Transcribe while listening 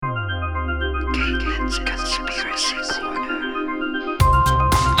Caitlyn's Conspiracy Corner.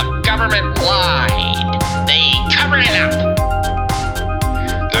 The government lied. They covered it up.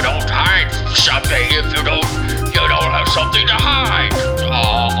 You don't hide something if you don't have something to hide.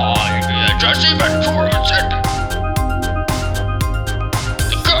 Just even towards it.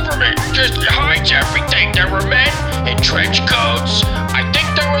 The government just hides everything. There were men in trench coats. I think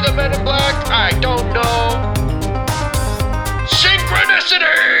they were the men in black. I don't know.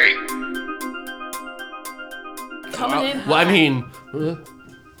 Synchronicity! Coming in. Well, I mean,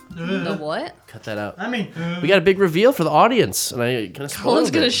 The what? cut that out. I mean, We got a big reveal for the audience, and I kind of Colin's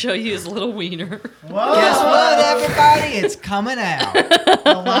spoiled gonna it. show you his little wiener. whoa. Guess what, everybody? It's coming out. The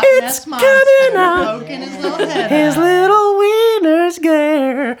Loch Ness Monster poking his little head His out. little wiener's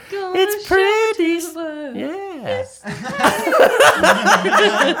there. It's Gonna pretty. show to the Yeah.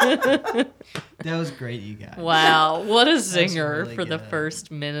 That was great, you guys. Wow, what a zinger really for the good.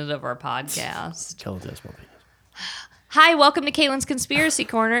 first minute of our podcast. Tell it this, Moby. Hi, welcome to Caitlin's Conspiracy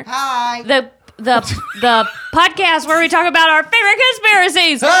Corner. Hi. The podcast where we talk about our favorite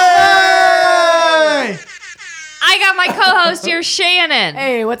conspiracies. Hey! I got my co-host here, Shannon.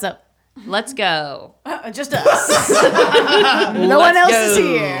 Hey, what's up? Let's go. Just us. No one else is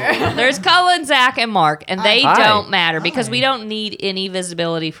here. There's Colin, Zach, and Mark, and they Hi. don't matter because Hi. we don't need any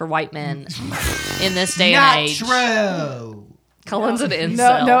visibility for white men in this day Not and age. true. Colin's an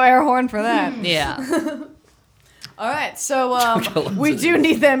incel. No air horn for that. Yeah. All right, so we do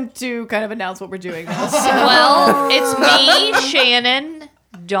need them to kind of announce what we're doing now. So. Well, it's me, Shannon,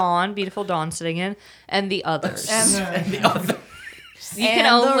 Dawn, beautiful Dawn sitting in, and the others. And You can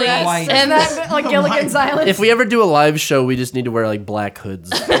and the only rest. White. Isn't that like Gilligan's Island? If we ever do a live show, we just need to wear like black hoods.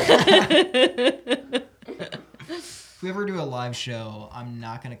 If we ever do a live show, I'm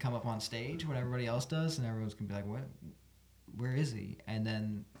not going to come up on stage when everybody else does, and everyone's going to be like, what? Where is he? And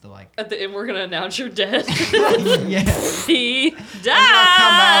then they're like, At the end, we're gonna announce you're dead. yeah. He I'll come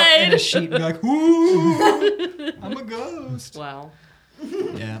out in a died. sheet and be like, ooh, I'm a ghost. Wow,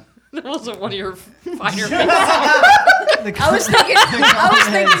 Yeah. that wasn't one of your finer. I was thinking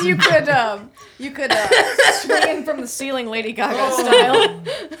you could swing in from the ceiling, Lady Gaga style.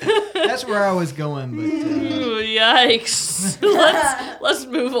 That's where I was going, but Ooh, yikes. Let's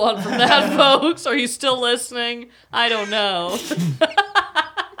move on from that, folks. Are you still listening? I don't know.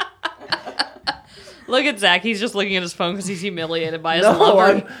 Look at Zach. He's just looking at his phone because he's humiliated by his No,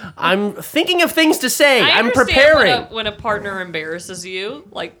 lover. I'm thinking of things to say. I I'm understand preparing when a partner embarrasses you,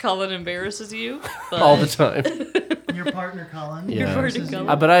 like Cullen embarrasses you. But all the time. Your partner, Colin. Yeah. partner,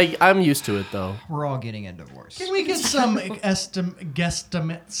 Colin. But I'm used to it though. we're all getting a divorce. Can we get some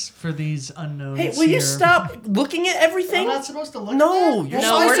guesstimates for these unknowns Will you here? stop looking at everything? I'm not supposed to look No, at you're that?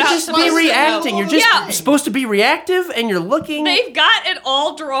 No, we're supposed to not just supposed be to. reacting. You're just Yeah. supposed to be reactive, and you're looking. They've got it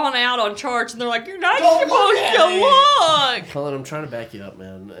all drawn out on charts, and they're like, "You're not Don't supposed look to at it." look." Colin, I'm trying to back you up,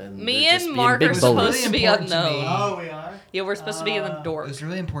 man. And Me they're just and being Mark big are bullies. supposed to be Really important to me. unknown. Oh, we are? Yeah, we're supposed to be in the It dork. was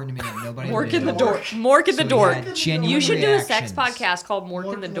really important to me that nobody Mork knew. in the dork. Mork in the So we dork. had genuine You should do a sex reactions. podcast called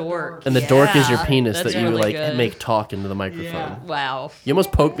Mork in the Dork. And the dork is your Yeah, penis that's that you really like good. make talk into the microphone. Yeah. Wow. You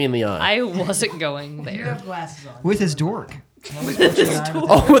almost poked me in the eye. I wasn't going You there. have glasses on. With his dork.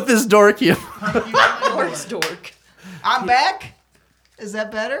 Oh, with this dork, you. Mork's dork. I'm back. Is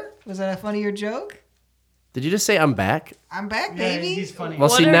that better? Was that a funnier joke? Did you just say I'm back? I'm back, Yeah, baby. he's funny. Well,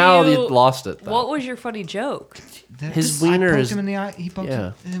 What see, are now you- you lost it. Though. What was your funny joke? His I wiener poked is- him in the eye. He poked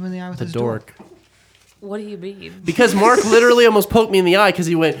yeah. him in the eye with The his dork. What do you mean? Because Mark literally almost poked me in the eye because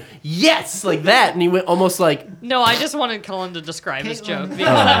he went, yes, like that. And he went almost like, No, I just wanted Cullen to describe his joke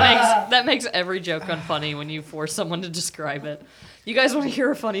because that makes every joke unfunny when you force someone to describe it. You guys want to hear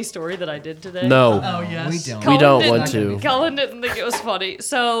a funny story that I did today? no. Oh, yes. We don't. We don't Cullen want didn't- to. Cullen didn't think it was funny.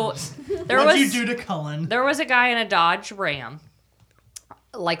 So there What'd was you do to Cullen? there was a guy in a Dodge Ram,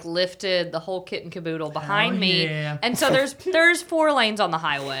 like lifted the whole kit and caboodle behind me, yeah. and so there's 4 lanes on the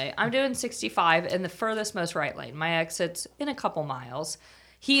highway. I'm doing 65 in the furthest most right lane. My exit's in a couple miles.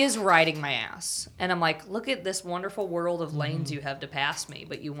 He is riding my ass, and I'm like, look at this wonderful world of lanes you have to pass me,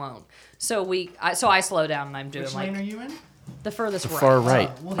 but you won't. So I slow down and I'm doing Which like lane are you in? the furthest right. Far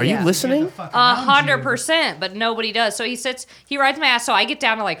right. Well, Are you yeah. listening? 100%, but nobody does. So he rides my ass. So I get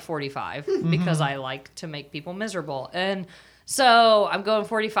down to like 45 Mm-hmm. because I like to make people miserable. And so I'm going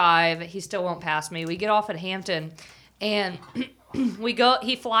 45. He still won't pass me. We get off at Hampton, and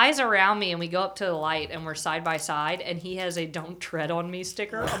he flies around me, and we go up to the light, and we're side by side, and he has a "Don't Tread on Me"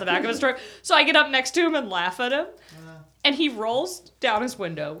 sticker on the back of his truck. So I get up next to him and laugh at him. And he rolls down his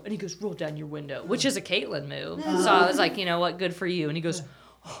window, and he goes, "Roll down your window," which is a Caitlyn move. So I was like, you know what, good for you. And he goes,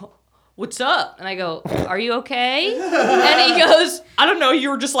 what's up? And I go, are you okay? And he goes, I don't know, you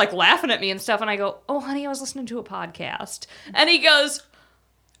were just like laughing at me and stuff. And I go, oh, honey, I was listening to a podcast. And he goes,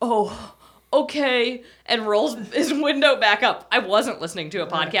 oh, okay. And rolls his window back up. I wasn't listening to a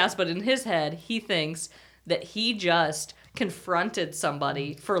podcast, but in his head, he thinks that he just confronted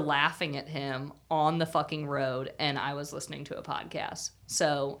somebody for laughing at him on the fucking road, and I was listening to a podcast.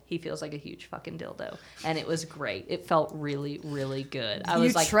 So he feels like a huge fucking dildo, and it was great. It felt really, really good. I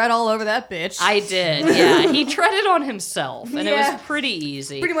was like, tread all over that bitch. I did, yeah. He treaded on himself, and it Yeah. was pretty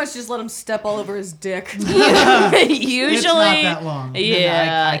easy. Pretty much just let him step all over his dick. Usually, It's not that long.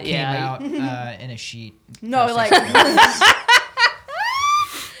 Yeah, I came yeah. out in a sheet. No, like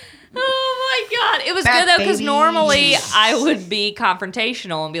Oh my god, it was Fat good though because baby. normally I would be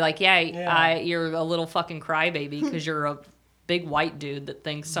confrontational and be like, you're a little fucking crybaby because you're a big white dude that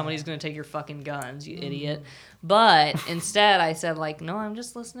thinks somebody's gonna take your fucking guns, you idiot. But instead I said like, no, I'm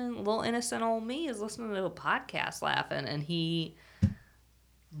just listening. Little innocent old me is listening to a podcast laughing, and he.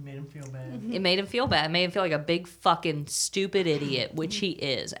 Made him feel bad. It made him feel bad. It made him feel like a big fucking stupid idiot, which he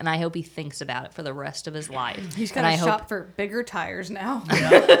is. And I hope he thinks about it for the rest of his life. he's And gonna I hope shop for bigger tires now. You've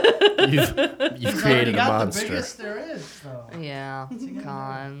He's created already a got monster. the biggest there is, though. Yeah,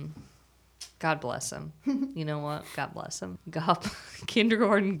 God bless him. You know what? God bless him.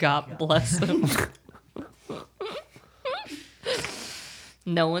 Kindergarten, God bless him.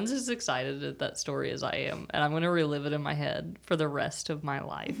 No one's as excited at that story as I am, and I'm going to relive it in my head for the rest of my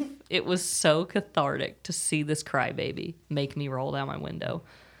life. It was so cathartic to see this crybaby make me roll down my window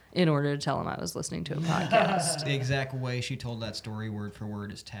in order to tell him I was listening to a podcast. The exact way she told that story, word for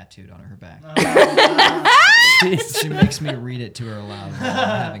word, is tattooed on her back. She makes me read it to her aloud while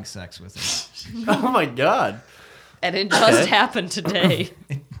I'm having sex with her. Oh my god. And it just Okay. happened today.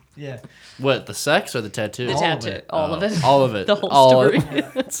 Yeah. What, the sex or the tattoo? The All of tattoo. it. All of it. All of it. The whole All story. of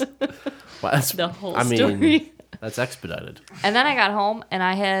it. Wow, that's, The whole I mean, story. that's expedited. And then I got home and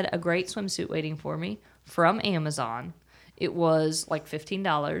I had a great swimsuit waiting for me from Amazon. It was like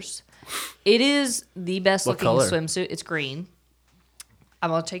 $15. It is the best What looking color? swimsuit. It's green.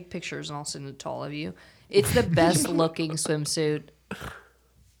 I'm going to take pictures and I'll send it to all of you. It's the best looking swimsuit.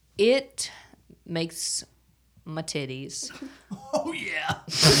 It makes my titties. Oh, yeah.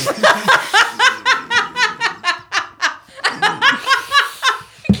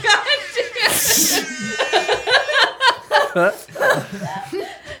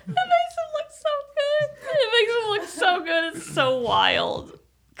 So good. It's so wild.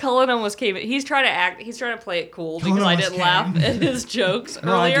 Cullen almost came in. He's trying to play it cool because Cullen I almost didn't laugh came. at his jokes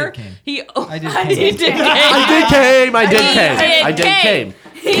No, I did earlier. came. I did He came. did came. I did came. I did came. came.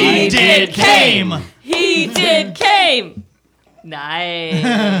 He did came. came. He did came.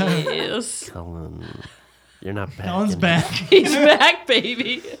 Nice. Cullen, you're not back. Cullen's in- back. He's back,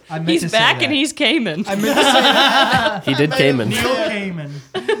 baby. I meant to He's say back and that. he's caming. I meant to say that. He did came in. Neil Kamen.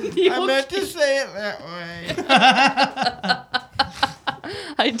 I meant to say it that way.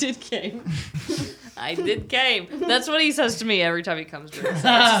 I did came. I did came. That's what he says to me every time he comes to his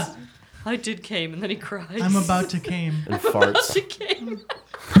house. I did came, and then he cries. I'm about to came. And farts. to came.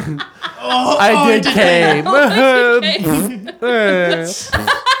 I did came.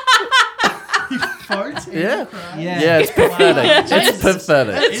 Farts? Yeah. Yeah. Yeah, it's pathetic. It's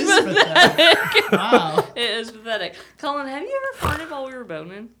pathetic. It is pathetic. Wow. It is pathetic. Colin, have you ever farted while we were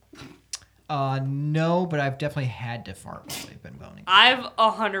boning? No, but I've definitely had to fart while they've been boning. I've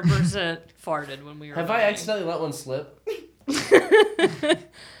 100% farted when we were Have boning. I accidentally let one slip?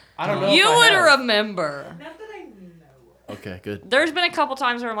 I don't know. You if I would have. remember. Okay, good. There's been a couple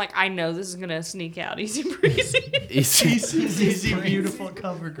times where I'm like, I know this is going to sneak out easy breezy. Easy. Easy, beautiful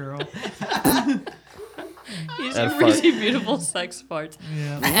cover girl. Easy And breezy, beautiful sex farts.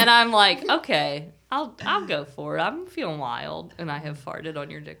 Yeah. And I'm like, okay, I'll go for it. I'm feeling wild, and I have farted on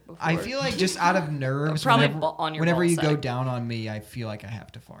your dick before. I feel like just out of nerves, Probably whenever, on your whenever you go ballsack. down on me, I feel like I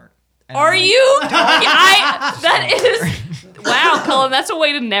have to fart. And Are I'm like, you? That is. Wow, Cullen, that's a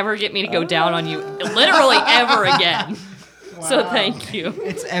way to never get me to go down on you, literally ever again. So thank you.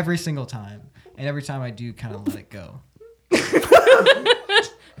 It's every single time, and every time I do, kind of let it go.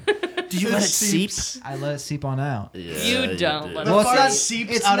 Do you let it seep? I let it seep on out. Yeah, You don't do. let The Well, it. it's fart not-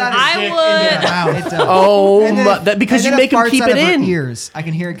 seeps it's out of not- his I dick would- into your mouth. It does. Oh, And then my, because and you then make him farts keep out it of her in. ears. I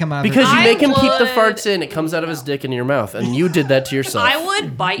can hear it come out. Because of her you I make him keep the would- farts in, it comes out of his dick into your mouth, and you did that to yourself. I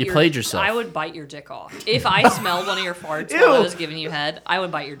would bite You your. played yourself. I would bite your dick off if I smelled one of your farts while I Ew. was giving you head. I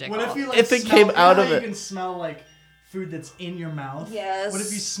would bite your dick What off. if you like If it smell, came you know out how of you it. can smell like food that's in your mouth? Yes. What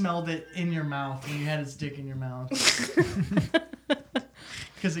if you smelled it in your mouth when you had his dick in your mouth?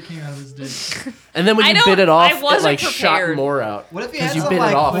 Because it came out of his dick. And then when I you don't- bit it off, I it wasn't like shot prepared. more out. What if you 'Cause had you some bit it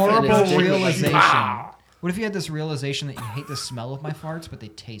like off and horrible it's just like, realization? "Ah." What if you had this realization that you hate the smell of my farts, but they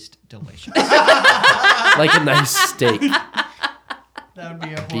taste delicious? Like a nice steak. That would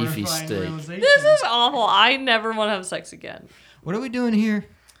be a Beefy horrifying steak. realization. This is awful. I never want to have sex again. What are we doing here?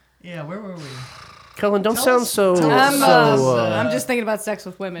 Yeah, where were we? Cullen, don't Tell sound us- so. tell us- I'm just thinking about sex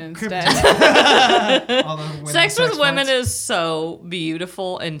with women instead. All the women Sex with women farts? is so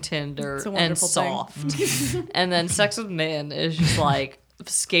beautiful and tender It's a and wonderful thing. soft. And then sex with men is just like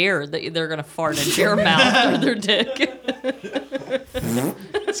scared that they're going to fart into your mouth or their dick.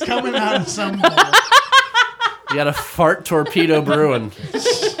 It's coming out of somewhere. You got a fart torpedo brewing.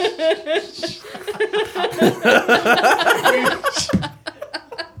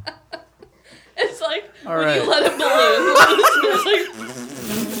 It's like All when right. you let it balloon.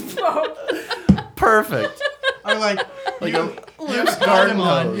 It's like, Perfect. Or like, Like you have a garden condom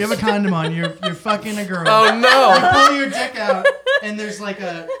on. hose. You have a condom on. You're fucking a girl. Oh no. Pull your dick out, and there's like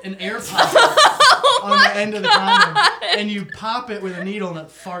an air pocket on the end of the condom, and you pop it with a needle, and it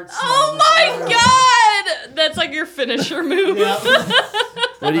farts. oh my god! That's like your finisher move. Yeah.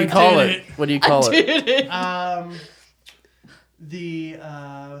 What do you I call did it? it. What do you call it?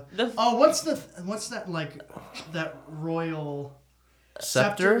 What's that like? That royal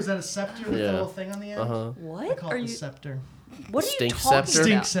Scepter? Is that a scepter with Yeah. a little thing on the end? Uh-huh. I What call are it the you? scepter. What are you Stink talking scepter?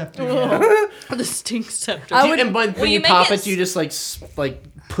 Stink about? scepter. Yeah. The stink scepter. I would- And when Will you you make pop it it, you just like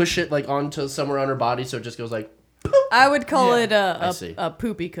push it like onto somewhere on her body, so it just goes like. I would call Yeah, it I a see.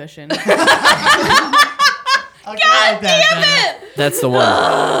 poopy cushion. God damn it! That's the one.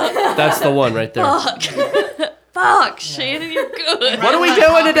 That's the one right there. Fuck, Shannon, you're good. What are we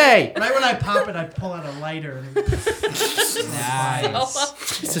doing today? Right when I pop it, I pull out a lighter. And Nice.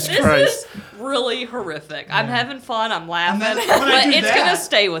 Jesus This Christ. is really horrific. I'm having fun. I'm laughing, then when I but do it's that, gonna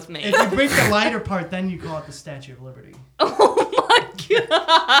stay with me. if you break the lighter part, then you call it the Statue of Liberty. Oh my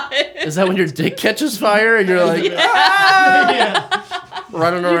god! Is that when your dick catches fire and you're like Yeah.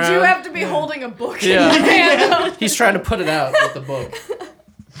 running You around? do have to be holding a book in your hand. Yeah. He's trying to put it out with the book.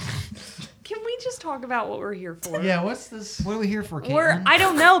 Can we just talk about what we're here for? Yeah, what's this? What are we here for, We're Caitlin? I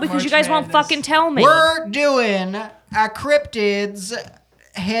don't know because you March guys won't Madness. fucking tell me. We're doing a cryptids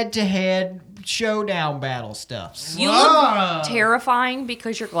head-to-head showdown battle stuffs. You Ah. look terrifying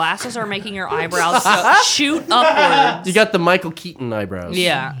because your glasses are making your eyebrows shoot upwards. You got the Michael Keaton eyebrows.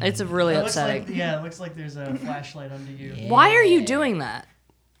 Yeah, it's really It looks upsetting. like, yeah, it looks like there's a flashlight under you. Why are you doing that?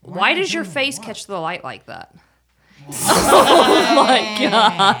 Why am I does your doing face what? catch the light like that? Oh my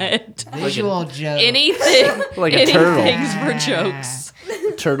god. Visual joke. Anything, Like a turtle. anything's for jokes.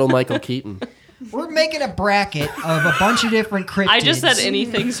 Turtle Michael Keaton. We're making a bracket of a bunch of different cryptids. I just said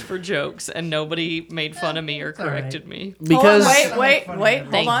anything's for jokes, and nobody made fun of me or all right. corrected me. Because Hold on, wait, Funny wait, that-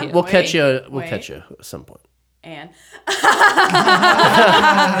 hold Thank on. you. we'll wait, catch you. We'll wait. catch you at some point. And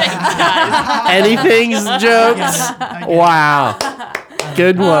Anything's jokes. Wow.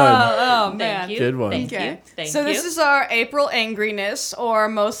 Good one. oh man. Thank you. Good one. Thank Okay. you. Thank So you. this is our April angriness, or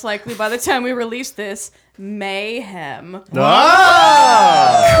most likely by the time we release this, mayhem.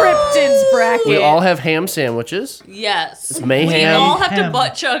 Ah! Cryptids bracket. We all have ham sandwiches. yes. We Mayhem. all have to Ham.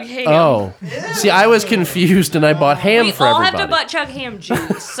 butt chug ham. Oh. See, I was confused and I bought ham We for all everybody. have to butt chug ham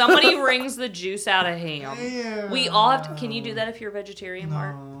juice. Somebody wrings the juice out of ham. We all have to. Can you do that if you're a vegetarian,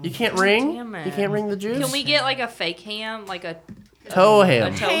 Mark? You can't ring? Damn it. You can't ring the juice? Can we get like a fake ham, like a Toe a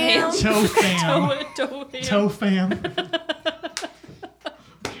ham. toe ham? Toe fam. Toe ham. Toe fam.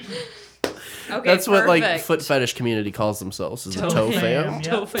 Okay, That's what like perfect. foot fetish community calls themselves is a Toe toe fam. fam.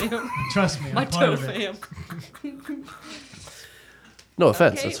 Toe fam. Trust me, I'm My part toe of it. fam. No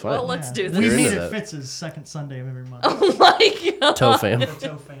offense, Okay, that's fine. well, let's do We this. They're meet into at that. Fitz's second Sunday of every month. Oh my god. Toe fam. The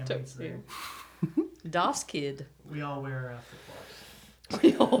toe fam meets there. Das Kid. We all wear flip-flops.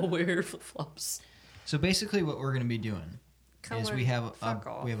 We all wear flip flops. So basically, what we're going to be doing is we have Fuck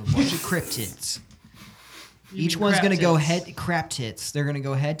off. a bunch of cryptids. You Each mean one's crap going to go tits. head crap tits. They're going to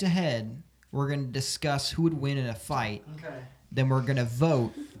go head to head. We're going to discuss who would win in a fight. Okay. Then we're going to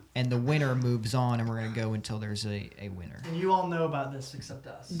vote, and the winner moves on, and we're going to go until there's a winner. And you all know about this except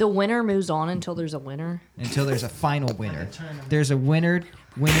us. The winner moves on until there's a winner. Until there's a final winner. tournament. There's a winner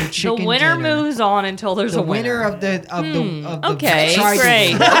chicken The winner dinner. moves on until there's The a winner. winner of the Okay, try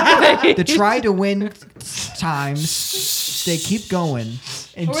great. the try to win times. They keep going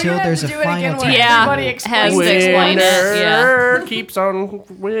We're until gonna have there's to a do it final again time. where Yeah. everybody Has explains to it. explain it, yeah. Winner keeps on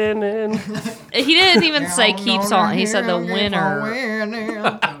winning. He didn't even say keeps on. He said the winner.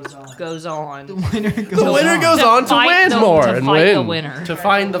 Goes on. goes on. The winner goes The winner on. goes on to fight win the- more to and fight win. the winner. To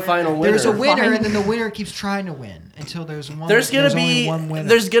find the final winner. There's a winner, Fine. and then the winner keeps trying to win until there's one. There's gonna only be. one winner.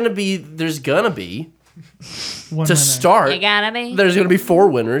 There's gonna be. One To winner. start. You gotta be. There's gonna be 4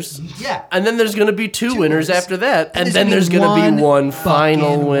 winners. yeah. And then there's going to be 2 winners after that. And there's then gonna there's be going to be one one final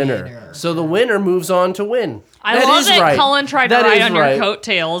fucking winner. winner. So the winner moves on to win. I That love is that right. Cullen tried to That ride is on right. your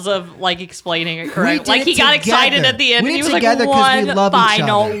coattails of like explaining it We correct. did Like he it got excited together. at the end We and he did was together like, 'cause we one love each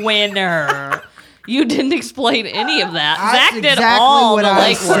final other." winner. You didn't explain any of that. That's Zach did exactly all what the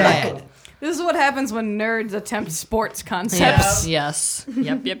I legwork. said. This is what happens when nerds attempt sports concepts. Yes.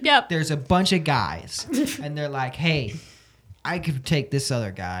 Yep. There's a bunch of guys, and they're like, "Hey, I could take this other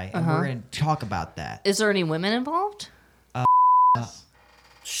guy, and we're gonna talk about that." Is there any women involved?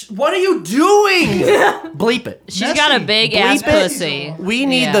 What are you doing? Bleep it. She's got a big ass Bleep it. pussy. We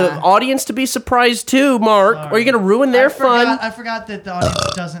need Yeah. the audience to be surprised too, Mark. Or you're going to ruin their fun. I forgot that the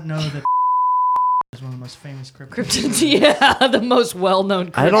audience doesn't know that is one of the most famous cryptids. Cryptids, yeah, the most well-known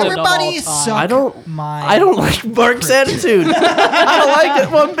cryptid I don't- of all Everybody time. suck I don't- my. I don't like Mark's attitude. I don't like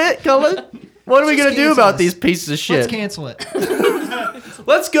it one bit, Cullen. What are we Just going to do cancel about us. these pieces of Let's shit? cancel it.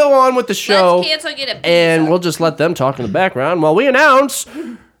 Let's go on with the show. Let's cancel, get a pizza. And we'll just let them talk in the background while we announce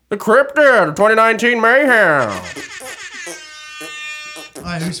the Cryptid of 2019 Mayhem. All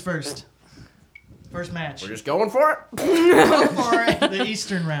right, who's first? First match. We're just going for it. The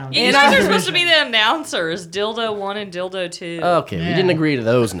Eastern round. You guys are supposed to be the announcers. Dildo 1 and Dildo 2. Okay, we Yeah. didn't agree to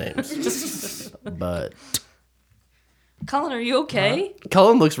those names. But Colin, are you okay?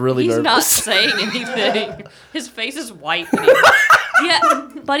 Cullen looks really He's nervous. not saying anything. His face is white. Yeah,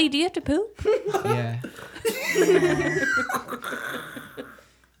 buddy, do you have to poop? Yeah.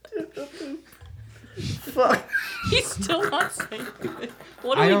 Fuck. He's still not saying anything.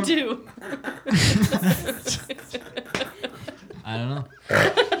 What I do don't- we do? I don't know.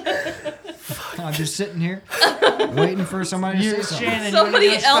 I'm just sitting here waiting for somebody to say You, something. Shannon, Somebody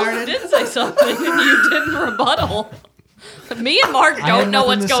you wanna get else started? did say something and you didn't rebuttal. Me and Mark I had don't know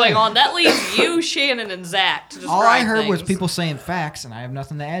nothing what's to going say. on. That leaves you, Shannon, and Zach to describe All I heard was things. people saying facts, and I have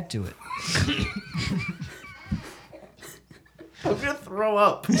nothing to add to it. I'm gonna throw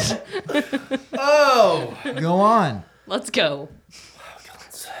up. Oh. Go on. Let's go.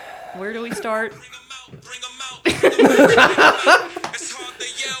 Where do we start?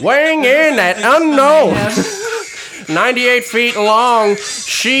 Weighing in at unknown. 98 feet long.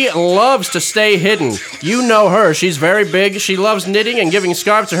 She loves to stay hidden. You know her. She's very big. She loves knitting and giving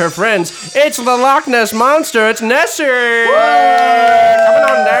scarves to her friends. It's the Loch Ness Monster. It's Nessie. Coming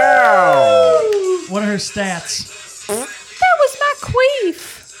on down. What are her stats? That was my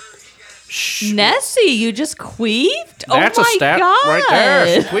queef. Nessie, you just queefed? That's oh a my stat God. right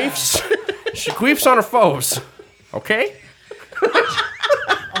there. She queefs. She queefs on her foes. Okay?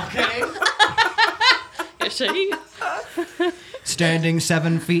 Okay. Is she? Standing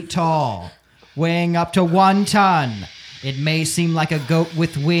 7 feet tall, weighing up to 1 ton. It may seem like a goat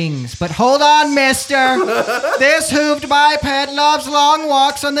with wings, but hold on, mister. This hooved biped loves long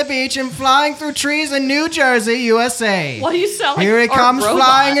walks on the beach and flying through trees in New Jersey, USA. Why do you sound like Here it our comes robot?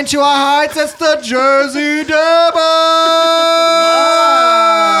 flying into our hearts. It's the Jersey Devil.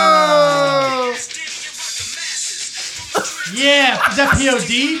 Yeah. Is that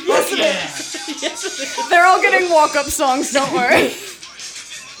POD? Fuck yeah. They're all getting walk-up songs, don't worry.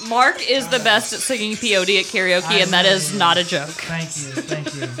 Mark is the best at singing POD at karaoke, and that is not a joke. Thank you.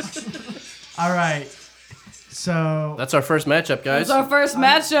 Thank you. All right. So That's our first matchup, guys. It's our first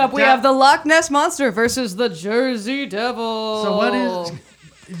matchup. We have the Loch Ness Monster versus the Jersey Devil. So what is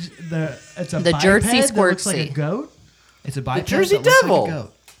the? It's a The biped Jersey that looks like a Squirtsy. goat. It's a biped Jersey that looks Devil. Like a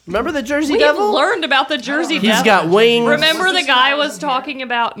goat. Remember the Jersey We've Devil? learned about the Jersey Devil. He's got wings. Remember the guy was talking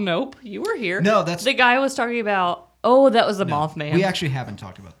about... Nope, you were here. No, that's- The guy was talking about... Oh, that was the Mothman. We actually haven't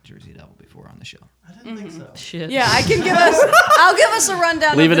talked about the Jersey Devil before on the show. I didn't think so. Shit. Yeah, I can give us. I'll give us a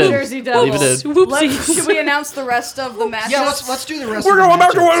rundown Leave of it the in. Jersey Devil. Leave it in. Whoopsies. Should we announce the rest of the matchups? Yeah, let's do the rest. We're of the going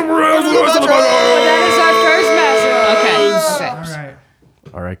back to matchups. That is our first matchup. Okay. All right.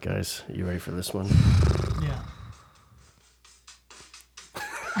 All right, guys. You ready for this one? Yeah.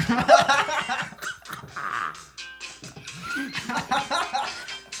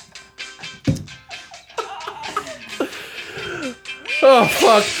 Oh,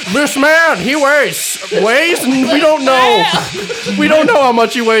 fuck. This man, he weighs, and we don't know. We don't know how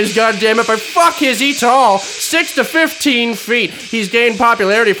much he weighs, goddammit, but fuck is he tall. 6 to 15 feet. He's gained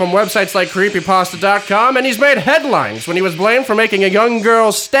popularity from websites like creepypasta.com, and he's made headlines when he was blamed for making a young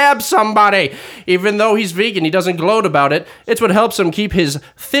girl stab somebody. Even though he's vegan, he doesn't gloat about it. It's what helps him keep his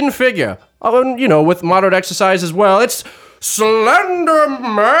thin figure. Oh, and, with moderate exercise as well. It's Slender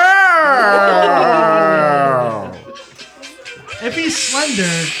Man. If he's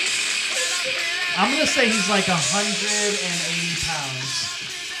slender, I'm gonna say he's like 180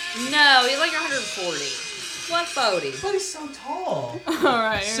 pounds. No, he's like 140. 140. But he's so tall. All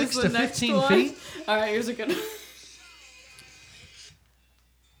right, here's 6 the to next 15 one. feet. All right, here's a good one.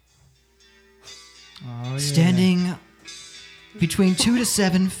 Oh, yeah. Standing between 2 to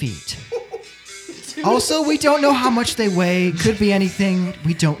 7 feet. Also, we don't know how much they weigh. Could be anything.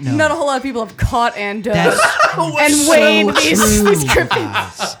 We don't know. Not a whole lot of people have caught and That's and so weighed these true, cryptids.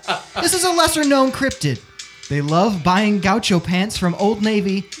 guys. This is a lesser-known cryptid. They love buying gaucho pants from Old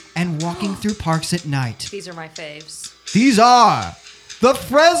Navy and walking through parks at night. These are my faves. These are the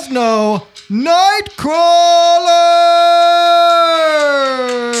Fresno Nightcrawlers.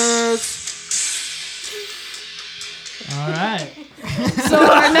 All right. So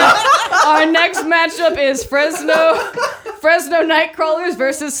our next matchup is Fresno Nightcrawlers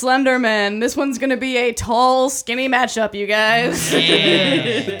versus Slenderman. This one's gonna be a tall, skinny matchup, you guys.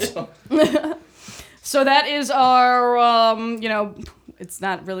 So that is our, it's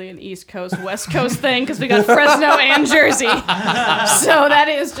not really an East Coast, West Coast thing because we got Fresno and Jersey. So that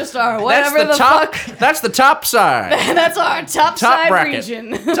is just our whatever the top, fuck. That's the top side. That's our top side bracket.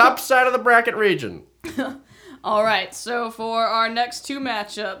 region. Top side of the bracket region. All right, so for our next two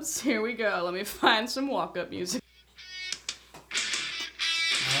matchups, here we go. Let me find some walk-up music.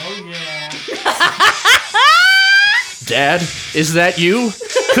 Oh, yeah. Dad, is that you?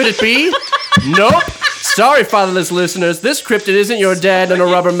 Could it be? Nope. Sorry, fatherless listeners. This cryptid isn't your dad in a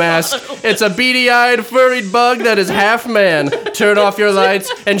rubber mask. It's a beady-eyed, furried bug that is half man. Turn off your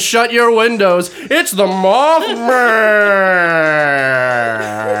lights and shut your windows. It's the Mothman.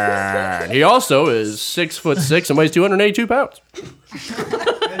 He also is 6'6" and weighs 282 pounds.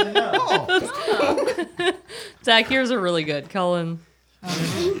 Zach, yours are really good. Cullen. All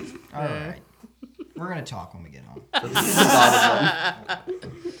right. We're going to talk when we get home.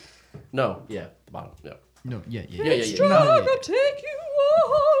 No, yeah, the bottom, yeah. No, yeah. Take you on.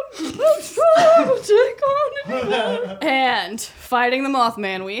 I'm strong to take on anyone. And fighting the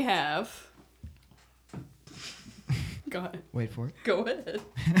Mothman, we have. Go ahead. Wait for it. Go ahead.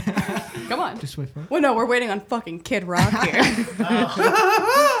 Come on. Just wait for it. Well, no, we're waiting on fucking Kid Rock here.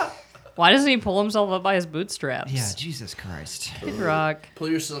 Why doesn't he pull himself up by his bootstraps? Yeah, Jesus Christ. Kid Rock. Pull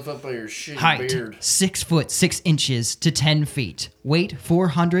yourself up by your shitty Height, beard. 6 foot 6 inches to 10 feet. Weight,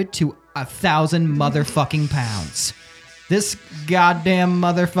 400 to 1,000 motherfucking pounds. This goddamn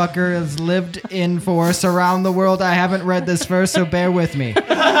motherfucker has lived in forests around the world. I haven't read this first, so bear with me.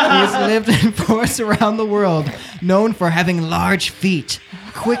 He's lived in forests around the world, known for having large feet,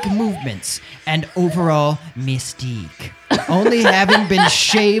 quick movements, and overall mystique. Only having been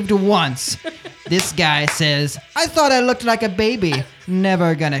shaved once. This guy says, I thought I looked like a baby.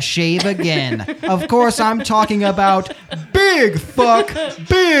 Never gonna shave again. Of course, I'm talking about Big Fuck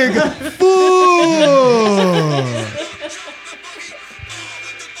Bigfoot.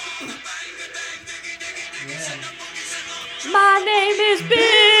 My name is Big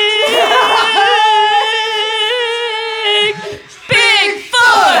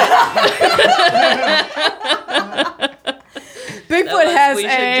Bigfoot has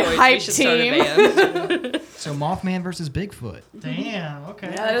a hype team. So Mothman versus Bigfoot. Damn,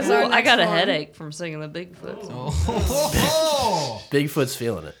 okay. That is Ooh, our I next got a one. headache from singing the Bigfoot. Oh. Bigfoot's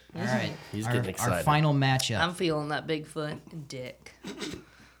feeling it. All right. He's our, getting excited. Our final matchup. I'm feeling that Bigfoot dick.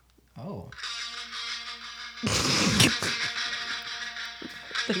 Oh.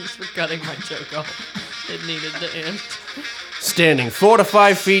 Thanks for cutting my joke off. It needed to end. Standing 4 to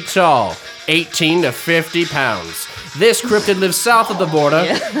 5 feet tall, 18 to 50 pounds. This cryptid lives south of the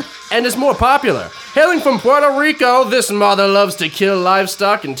border and is more popular. Hailing from Puerto Rico, this mother loves to kill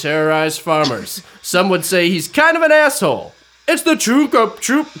livestock and terrorize farmers. Some would say he's kind of an asshole. It's the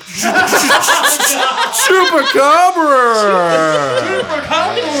Chupacabra. Chupacabra.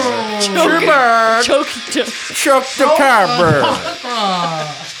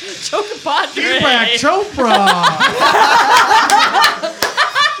 Chocopadre. Deepak Chopra.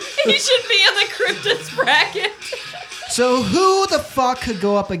 He should be in the cryptids bracket. So who the fuck could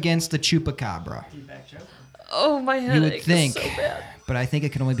go up against the Chupacabra? Oh, my headache You would think, is so bad. but I think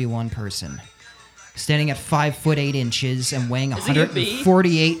it can only be one person. Standing at 5 foot 8 inches and weighing Is he a bee?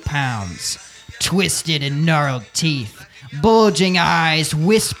 148 pounds. Twisted and gnarled teeth. Bulging eyes,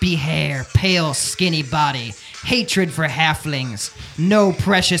 wispy hair, pale skinny body. Hatred for halflings. No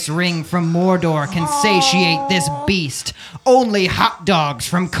precious ring from Mordor can satiate this beast. Only hot dogs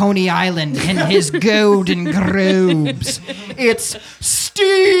from Coney Island and his golden grobes. It's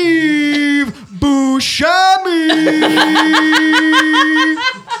Steve Buscemi.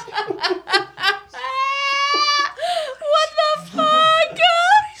 What the fuck?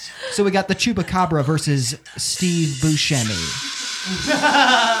 So we got the Chupacabra versus Steve Buscemi.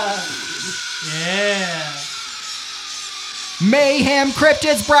 Yeah. Mayhem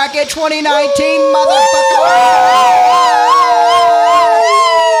Cryptids Bracket 2019, motherfucker!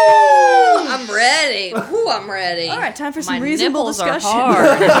 I'm ready. Ooh, I'm ready. All right, time for some My reasonable nipples discussion. are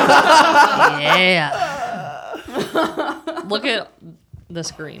hard. Yeah. Look at the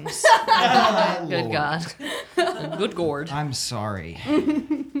screams. Good God. Good gourd. I'm sorry.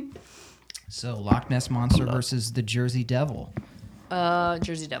 So, Loch Ness Monster versus the Jersey Devil.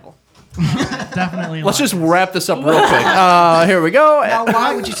 Jersey Devil. Definitely. Let's just wrap this up real quick. Here we go. Now,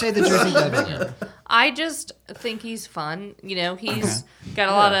 why would you say the Jersey Devil? I just think he's fun. You know, he's got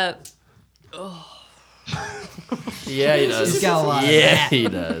a lot of. Yeah, he does. He's got a lot of Yeah, that. he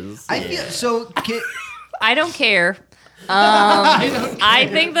does. I feel so. I don't care. I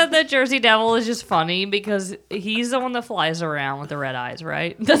think that the Jersey Devil is just funny because he's the one that flies around with the red eyes,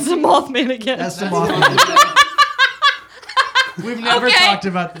 right? That's the Mothman again. That's the Mothman. We've never Okay. talked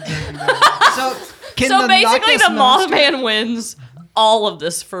about the Jersey Devil. So, can So the basically, Loch Ness the Monster, Mothman wins all of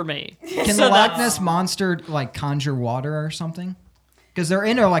this for me. Can the Loch Ness Monster like conjure water or something? Because they're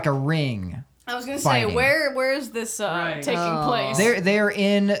in like a ring. I was gonna Fighting. say, where is this taking place? They're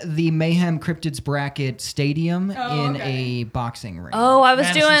in the Mayhem Cryptids Bracket Stadium Oh, in okay. a boxing ring. Oh, I was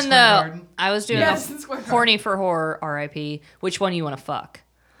Madison doing Square Garden. Madison Square the Garden. horny for horror. R.I.P. Which one you want to fuck?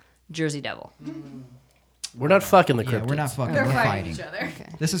 Jersey Devil. We're not fucking the Yeah, cryptids. we're not fucking. They're We're fighting fighting. each other.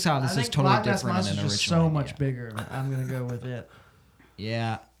 This is how I this is think totally Loch Ness different than Monster's an just original. so much idea. bigger. I'm gonna go with it.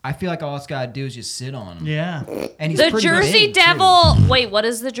 Yeah, I feel like all it's gotta do is just sit on him. Yeah. And he's The pretty Jersey big, too. Devil. Wait, what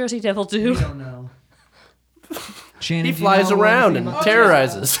does the Jersey Devil do? I don't know. Shannon, He do you flies know around anything and about-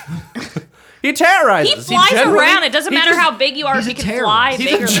 terrorizes. He terrorizes. He flies generally- around. It doesn't matter how big you are. he's If a you can fly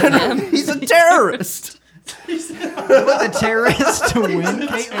terrorist. bigger than him. He's a terrorist. the terrorist to win.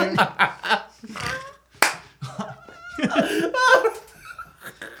 Caitlin?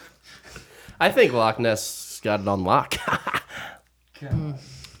 I think Loch Ness got it on lock.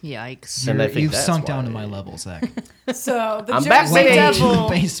 Yikes. And I think You've that's sunk why. down to my level, Zach. So the I'm Jersey back, baby. Devil.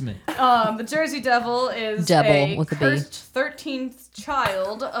 Basement. The Jersey Devil is Devil a with a B. cursed 13th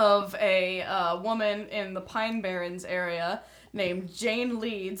child of a woman in the Pine Barrens area named Jane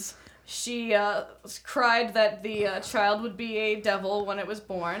Leeds. She cried that the child would be a devil when it was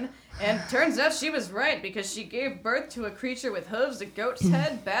born, and turns out she was right because she gave birth to a creature with hooves, a goat's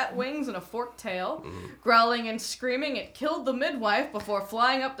head, bat wings, and a forked tail. Growling and screaming, it killed the midwife before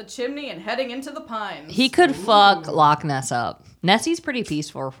flying up the chimney and heading into the pines. He could fuck Loch Ness up. Nessie's pretty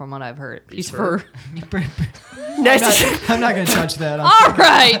peaceful from what I've heard. Peaceful. I'm not gonna touch that. All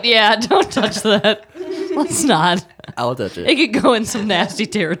right, yeah, don't touch that. Let's not. I'll touch It it. could go in some nasty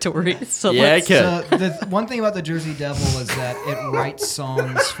territory. So Yeah, let's, it So could. the one thing about the Jersey Devil is that it writes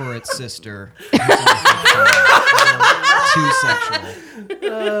songs for its sister. Too sexual.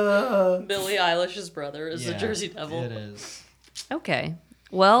 Billie Eilish's brother is the Yeah, Jersey Devil. It is. Okay.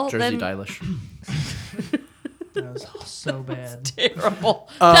 Well, Jersey then Deilish. That was so bad. terrible.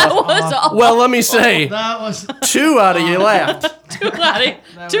 That was awful. Well, let me say, That was 2 out of you laughed. Two out of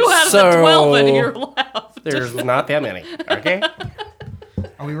the So- 12 in here left. There's not that many. Okay.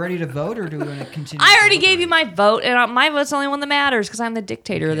 Are we ready to vote, or do we want to continue? I already gave you my vote, and my vote's the only one that matters because I'm the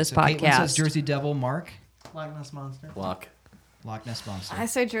dictator of this So Caitlin says podcast. Jersey Devil. Mark. Loch Ness Monster. Lock. Loch Ness Monster. I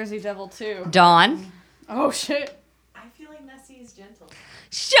say Jersey Devil too. Dawn, Oh shit. I feel like Nessie's gentle.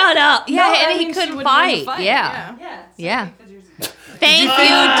 shut up. Yeah, No, that and he means she couldn't would win the fight. Yeah. Yeah. Yeah. Like the Jersey. Thank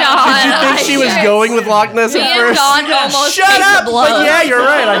you, Dawn. Did you think she was going with Loch Ness Me at and first? Dawn almost Shut came to up! blows. But yeah, you're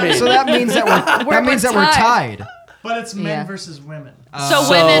right. I mean, So that means that we're tied. But it's men Yeah. versus women. So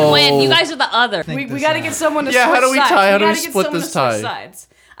women win. You guys are the other. Think We this got to out. get someone to Yeah, switch how do we sides. tie? How do we gotta get split someone this to switch tie? Sides.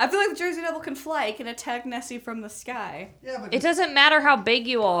 I feel like the Jersey Devil can fly. It can attack Nessie from the sky. Yeah, but It doesn't matter how big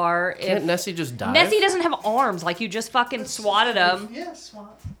you are. can't If Nessie just die? Nessie doesn't have arms, like you just fucking swatted him. yeah,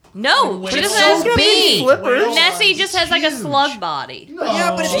 swat. No, she doesn't She's have got big speed. flippers. Nessie just has like a slug body.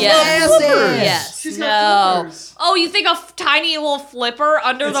 Yeah, but it's Yes. massive. Yes. She's No. got flippers. Oh, you think a tiny little flipper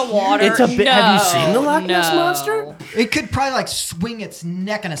under the water? It's a bit- No. have you seen the Loch Ness No. Monster? It could probably like swing its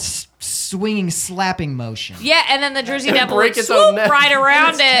neck in a swinging, slapping motion. Yeah, and then the Jersey And Devil break would its own swoop neck. right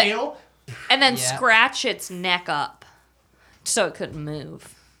around Its it tail. and then Yeah. scratch its neck up. so it couldn't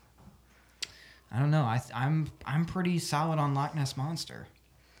move. I don't know. I'm pretty solid on Loch Ness Monster.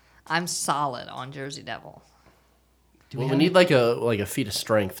 I'm solid on Jersey Devil. Well, we need like a feat of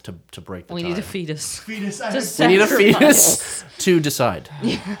strength to break the We tie. need a fetus. Fetus. We need a fetus to decide.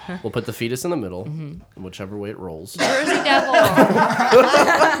 We'll put the fetus in the middle, and whichever way it rolls. Jersey Devil.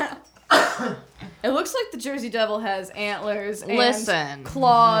 It looks like the Jersey Devil has antlers and Listen.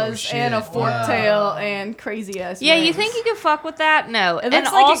 claws shit. and a forked tail and crazy ass. Yeah, you wings. think you can fuck with that? No. It And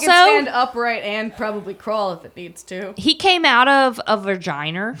looks like also, it can stand upright and probably crawl if it needs to. he came out of a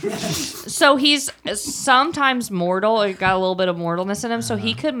vagina, so he's sometimes mortal, or got a little bit of mortalness in him, so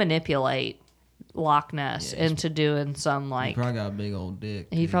he could manipulate Loch Ness into doing some like. Probably got a big old dick.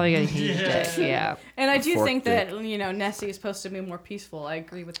 He probably got a huge dick. Yeah. And I do Forked think dick. that Nessie is supposed to be more peaceful. I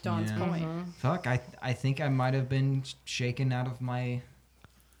agree with Dawn's Yeah. point. Fuck, I think I might have been shaken out of my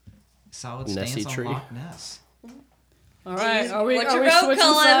solid stance Nessie on tree. Loch Ness. All right, are we What's your vote, switching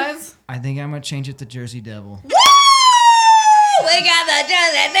Cullen? sides? I think I'm gonna change it to Jersey Devil. We got the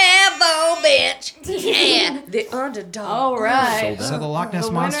Jersey Devil, bitch. Yeah. The underdog. All right. Sold out. So the Loch Ness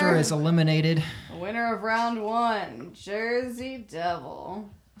The Monster winner- is eliminated. The winner of round 1, Jersey Devil.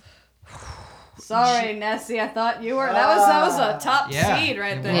 Sorry, Nessie. I thought you were. That was a top seed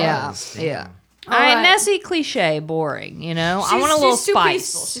right it there. Yeah. was. Yeah. All I right. Nessie cliche, boring. You know, I want a little she's too spice.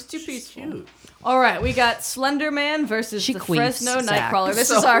 Peaceful. She's too peaceful. All right, we got Slender Man versus She the queefs, Fresno Zach. Nightcrawler.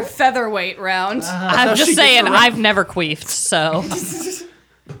 This is our featherweight round. I'm just saying, I've never queefed, so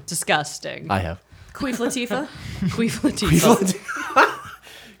disgusting. I have. Queef Latifah. Queef Latifah.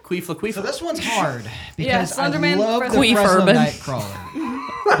 Queefla. So this one's hard Yeah, because I Slenderman, love the Queef Fresno Urban.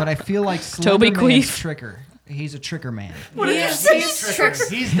 Nightcrawler, but I feel like Toby Slenderman's Queef. tricker. He's a tricker man. He's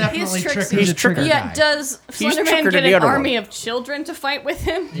Trickster. He's definitely He's trickster. He's a tricker Yeah, guy. does He's Slenderman trickered get the an other one. army of children to fight with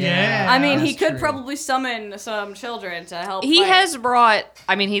him? Yeah. I mean, he That's could true. probably summon some children to help. He fight. has brought,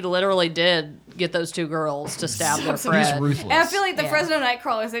 I mean, he literally did get those two girls to stab their He's friend. ruthless. And I feel like the Yeah. Fresno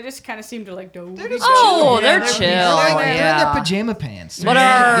Nightcrawlers, they just kind of seem to like do. Oh, Yeah, they're they're chill. They're in their Yeah. pajama pants. But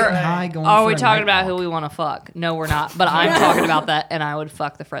They're getting high, going are for we a talking night about who walk. we want to fuck? No, we're not. But I'm talking about that, and I would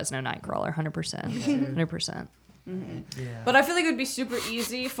fuck the Fresno Nightcrawler, 100%. 100%. But I feel like it would be super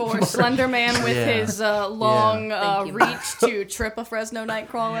easy for Slender Man with Yeah. his long Thank you. reach to trip a Fresno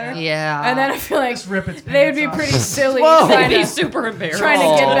Nightcrawler. Yeah. And then I feel like Just rip its they would be pants off. pretty silly Whoa. trying He'd be to, super embarrassed. trying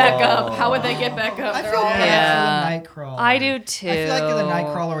to get back up. How would they get back up? I They're feel all- bad Yeah. for the Nightcrawler. I do too. I feel like the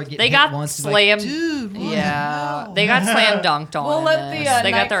Nightcrawler would get They hit got once and be slammed. Like, Dude, what Yeah, the they got slam dunked on. We'll in let the this.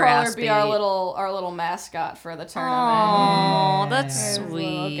 They got their ass Nightcrawler be our beat. little mascot for the tournament. Aw, that's His little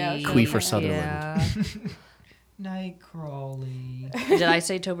sweet. gouty Queefer head. Sutherland. Yeah. Nightcrawly. Did I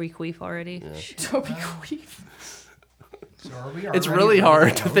say Toby Queef already? Toby Queef. So are we It's already really ready hard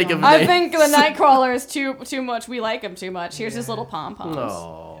go? to think of I names. think the Nightcrawler is too much. We like him too much. Here's his little pom poms.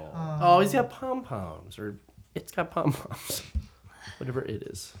 No. Oh, he's got pom poms, or it's got pom poms. Whatever it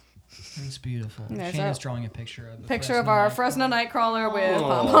is. It's beautiful. Yeah, Shannon's so- drawing a picture of the Picture of our Fresno Nightcrawler with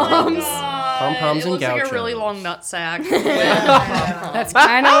pom Oh. poms. Pom poms It and looks like a gauchos. really long nut sack. That's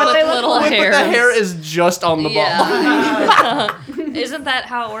kind of what they look little like. hair. The hair is just on the ball. Yeah. Isn't that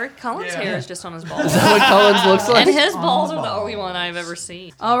how it works? Cullen's hair is just on his balls. What Cullen's looks like. And his balls are the only one I've ever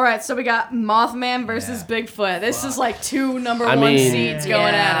seen. All right, so we got Mothman versus Bigfoot. This is like two number I one mean- seeds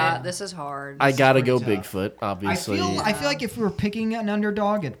going yeah, at it. this is hard. I gotta go pretty tough. Bigfoot, obviously. I feel like if we were picking an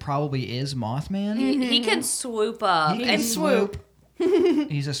underdog, it probably is Mothman. He can swoop up. He and can swoop.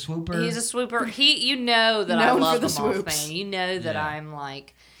 He's a swooper. He's a swooper. You know that I Known love for the the swoops. Mothman. You know that Yeah. I'm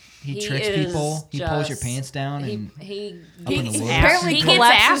like. he he tricks is people. He pulls your just- pants down He and he in the gets woods. Apparently he gets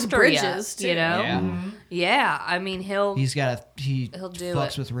collapses after bridges, you, you too. know. yeah. Yeah, I mean he'll He He'll do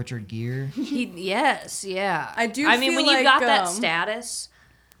fucks it. with Richard Gere. yes, yeah. I do I mean, feel when you like, got that um, status,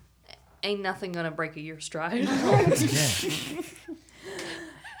 ain't nothing gonna break a year's stride. Yeah.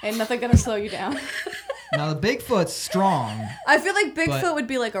 Ain't nothing gonna slow you down. Now the Bigfoot's strong. I feel like Bigfoot But- would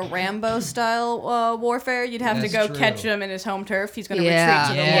be like a Rambo style warfare. You'd have to That's go true. catch him in his home turf. He's gonna Yeah,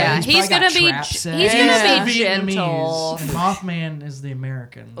 retreat to the yeah. woods. He's probably gonna got be traps set. he's Yeah. gonna be gentle. And Mothman is the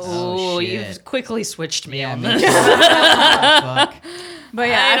Americans. Oh, shit. you've quickly switched me on me this. too. Fuck. But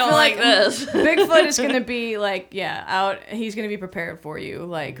yeah, I I, don't feel like this. Bigfoot is gonna be like out. He's gonna be prepared for you,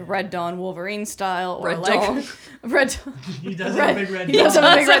 like Red Dawn Wolverine style, or Red like Dawn. Red. He does have a big red He does dog.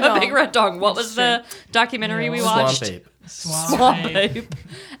 have a big red a dog. big red dog. What was the documentary we watched? Swamp Ape. Swamp Ape. Ape.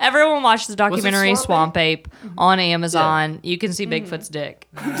 Everyone watched the documentary Swamp Swamp Ape on Amazon. You can see Bigfoot's dick.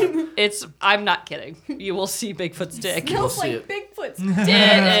 I'm not kidding. You will see Bigfoot's dick. Smells see like Bigfoot's.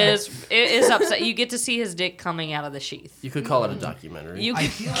 It is upset. You get to see his dick coming out of the sheath. You could call it a documentary. You I can,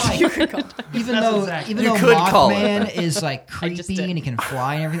 feel like even though You could call it Mothman is like just creepy did. and he can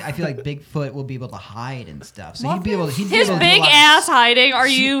fly and everything, I feel like Bigfoot will be able to hide and stuff. So he'd be able to. his big ass hiding. Are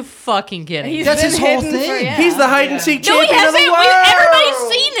you fucking kidding? He's That's been his whole hidden for- thing. yeah. He's the hide and seek no, he champion of the hasn't. world. Everybody's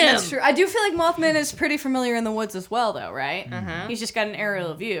seen him. That's true. I do feel like Mothman is pretty familiar in the woods as well, though, right? Uh-huh. He's just got an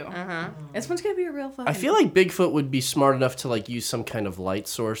aerial view. This one's gonna be a real fucking. I feel like Bigfoot would be smart enough to like use some kind of light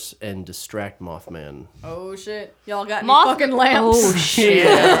source and distract Mothman. Oh shit! Y'all got any Moth- fucking lamps? Oh shit!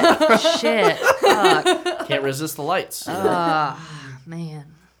 Shit! Fuck. Can't resist the lights. Man.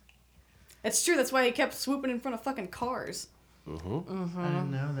 It's true. That's why he kept swooping in front of fucking cars. I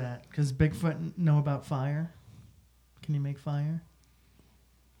didn't know that. Because Bigfoot know about fire. Can you make fire?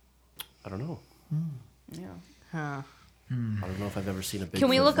 I don't know. Yeah. Huh. I don't know if I've ever seen a Bigfoot. Can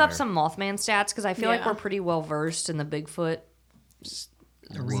we look up fire. some Mothman stats? Because I feel like Yeah. we're pretty well versed in the Bigfoot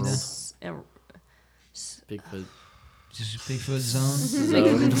arena. Bigfoot Just Bigfoot zone.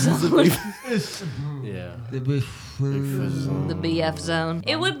 zone? Yeah. The Bigfoot zone. the BF zone.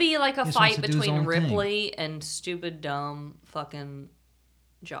 It would be like a Just fight wants to do his between own thing. Ripley and stupid dumb fucking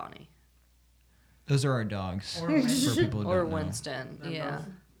Johnny Those are our dogs. Or For people who or don't know. Winston. Yeah,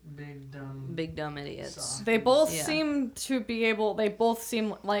 Big dumb. big dumb idiots. They both Yeah. seem to be able. They both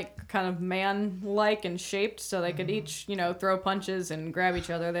seem like kind of man-like and shaped, so they could each, throw punches and grab each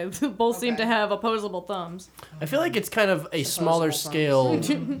other. They both seem to have opposable thumbs. I feel like it's kind of a smaller scale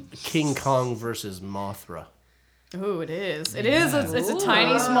King Kong versus Mothra. Ooh, it is. It is. It's a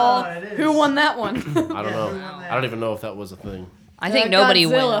tiny, small. it is. Who won that one? I don't know. I don't even know if that was a thing. I think nobody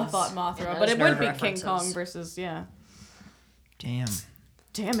Godzilla wins. fought Mothra, Those but it would nerd be references. King Kong versus Damn.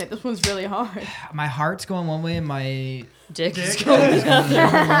 Damn it, this one's really hard. My heart's going one way and my Dick is is going the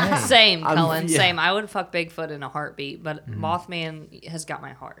other way. Same, I'm- Cullen. yeah. Same. I would fuck Bigfoot in a heartbeat, but Mothman has got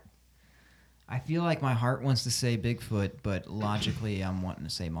my heart. I feel like my heart wants to say Bigfoot, but logically I'm wanting to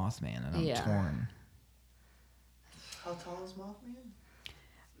say Mothman, and I'm Yeah. torn. How tall is Mothman?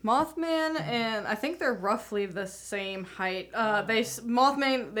 Mothman and I think they're roughly the same height.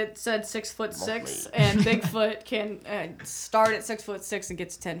 Mothman that said 6'6", and Bigfoot can start at 6'6" and get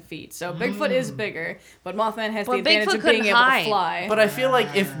to 10 feet. So Bigfoot is bigger, but Mothman has the But advantage Bigfoot of being couldn't able hide. to fly. But I feel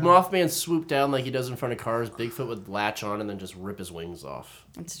like if Mothman swooped down like he does in front of cars, Bigfoot would latch on and then just rip his wings off.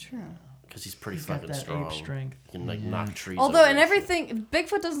 It's true. Because he's pretty He's got fucking that strong. ape strength. He can like knock trees Although over in and shit. everything,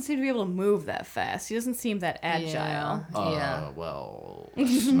 Bigfoot doesn't seem to be able to move that fast. He doesn't seem that agile. Yeah. Well,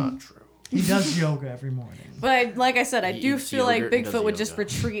 that's not true. He does yoga every morning. But like I said, I He do eats feel like yogurt and does Bigfoot would just yoga.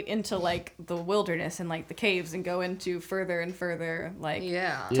 retreat into like the wilderness and like the caves and go into further and further like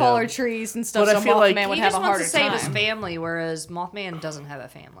Yeah. taller Yeah. trees and stuff. But I so feel like- Mothman would He have just a wants harder to save time. his family, whereas Mothman doesn't have a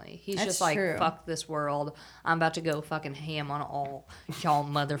family. He's That's just like, true. fuck this world. I'm about to go fucking ham on all y'all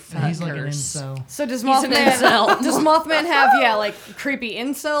motherfuckers. He's like an incel. So does He's an Mothman? incel. Does Mothman have like creepy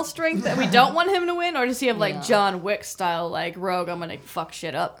incel strength that we don't want him to win, or does he have like Yeah. John Wick style like rogue? I'm gonna fuck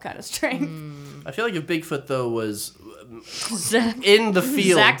shit up kind of strength. I feel like if Bigfoot though was Zach, in the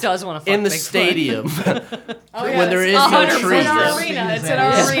field, Zach does want to fuck in the Bigfoot. stadium, Oh, when there is that's no 100% trees, our yes. arena. It's in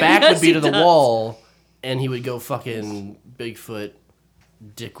our his arena. back would be Yes, to the he does. wall, and he would go fucking Bigfoot,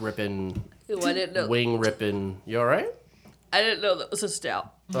 dick ripping, Ooh, I didn't know. wing ripping. You all right? I didn't know that was a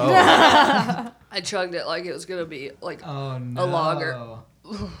stout. Oh, I chugged it like it was gonna be like Oh no. lager.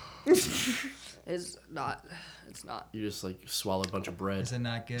 it's not. It's not. you just like swallow a bunch of bread. Is it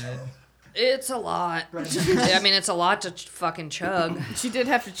not good? It's a lot. I mean, it's a lot to fucking chug. She did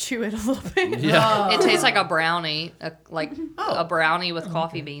have to chew it a little bit. Yeah, It tastes like a brownie, a brownie with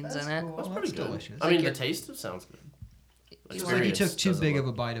coffee beans in it. that's pretty good. delicious. I mean, the taste sounds good. It's like you took too Experience big doesn't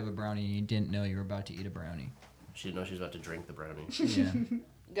of a bite of a brownie and you didn't know you were about to eat a brownie. She didn't know she was about to drink the brownie. Yeah.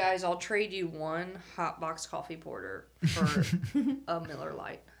 Guys, I'll trade you one hot box coffee porter for a Miller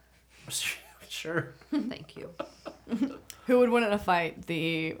Lite. Sure. Thank you. Who would win in a fight,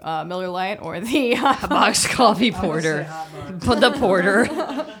 the Miller Lite or the hot Box coffee porter. Put the porter.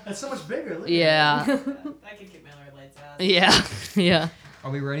 That's so much bigger. Look at Yeah. I could get Miller Lite's ass. Yeah. Yeah.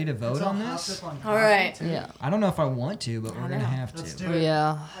 Are we ready to it. vote It's all on hopped this? up on All right. coffee, too. Yeah. I don't know if I want to, but we're gonna have Let's to. do it.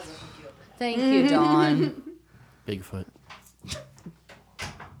 Yeah. Thank you, Dawn. Bigfoot.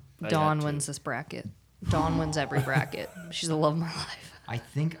 I Dawn got wins this bracket. Dawn wins every bracket. She's the love of my life. I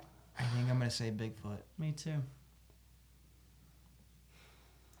think I'm gonna say Bigfoot. Me too.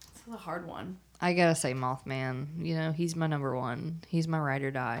 This is a hard one. I gotta say Mothman. You know, he's my number one. He's my ride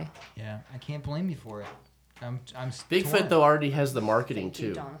or die. Yeah, I can't blame you for it. I'm Bigfoot torn. though already has the marketing Thank you,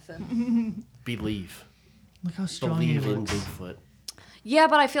 too. Jonathan. Believe. Look how strong he Believe in looks. Bigfoot. Yeah,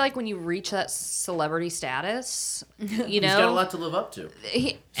 but I feel like when you reach that celebrity status, you know, He's got a lot to live up to.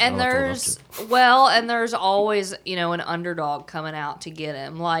 and got a lot to live and there's always, you know, an underdog coming out to get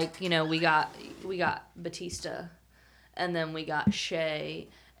him. Like, you know, we got Batista, and then we got Shea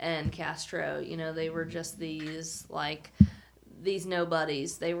and Castro. You know, they were just these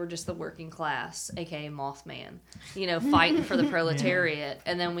nobodies. They were just the working class, aka Mothman, you know, fighting for the proletariat.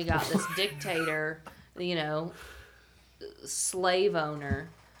 And then we got this dictator, you know, slave owner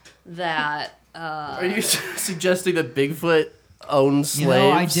that Are you suggesting that Bigfoot owns You slaves?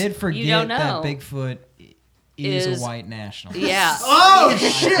 know, I did You forget don't that know. Bigfoot is Is- a white nationalist. yeah. Oh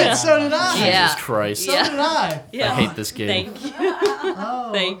shit! So did I. Yeah. Jesus Christ. So did I. Yeah. I hate this game. Thank you. Oh,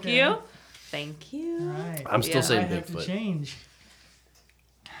 Thank okay. you. Thank you. Right. I'm still Yeah. I saying have to Bigfoot. change.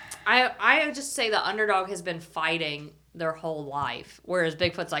 I just say the underdog has been fighting their whole life, whereas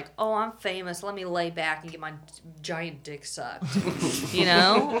Bigfoot's like, oh, I'm famous. Let me lay back and get my giant dick sucked. You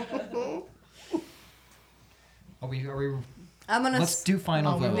know? Are we I'm gonna. let's do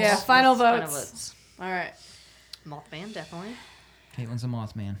final votes. Yeah, final Final votes. votes. All right. Mothman, definitely. Caitlin's a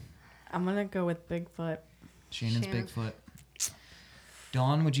Mothman. I'm gonna go with Bigfoot. Shannon's Shannon. Bigfoot.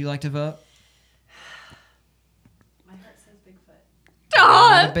 Dawn, would you like to vote? My heart says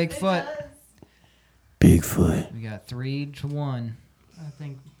Bigfoot. Another Bigfoot. Bigfoot. We got 3-1. I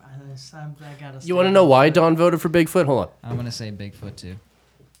think I gotta. You want to know why Don voted for Bigfoot? Hold on. I'm gonna say Bigfoot too.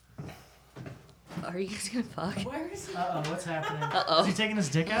 Are you guys gonna fuck? Where is he? Uh oh, what's happening? Uh-oh. Is he taking his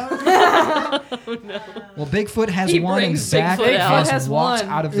dick out? Well, Bigfoot has He won and brings Zach Bigfoot out. has walked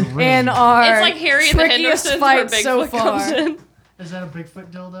out of the room. In our It's like Harry and the trickiest Hendersons where fight so Bigfoot far. comes in. Is that a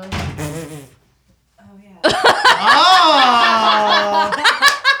Bigfoot dildo? Oh yeah. Oh!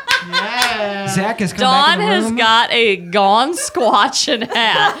 Yeah. Zach has come Dawn back in the has room. got a Gone Squatchin'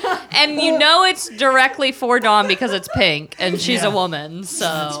 hat. And you know it's directly for Dawn because it's pink and she's a woman,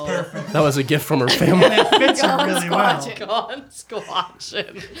 so. That was a gift from her family. It fits her really well. Gone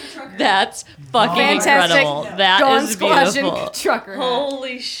Squatchin'. That's fucking Fantastic. incredible. That Gone is Squatch beautiful. and trucker hat.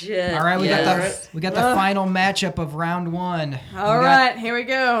 Holy shit. All right, we Yes. got the final matchup of round one. All right, here we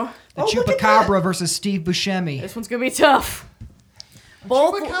go. The Chupacabra versus Steve Buscemi. This one's gonna be tough.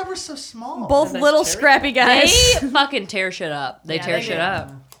 Both Chupacabra's so small. little scrappy guys. They fucking tear shit up. They Yeah, tear they shit do.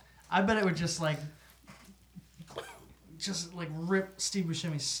 up. I bet it would just rip Steve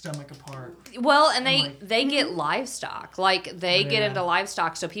Buscemi's stomach apart. Well, and they like- get livestock. Like they get Yeah. into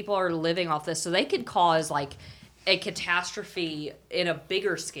livestock, so people are living off this. So they could cause like a catastrophe in a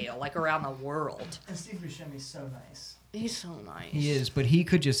bigger scale, like around the world. And Steve Buscemi's so nice. He's so nice. He is, but he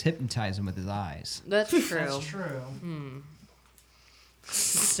could just hypnotize him with his eyes. That's true. That's true.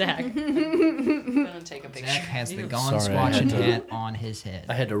 Zach. I'm gonna take a picture. Zach has the Gone Sorry, I had Squatchin' to- hat on his head.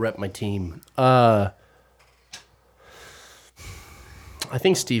 I had to rep my team. I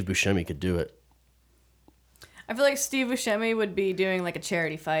think Steve Buscemi could do it. I feel like Steve Buscemi would be doing like a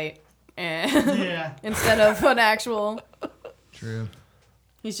charity fight, and Yeah. instead of an actual. True.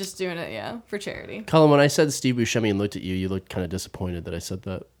 He's just doing it, yeah, for charity. Colin, when I said Steve Buscemi and looked at you, you looked kind of disappointed that I said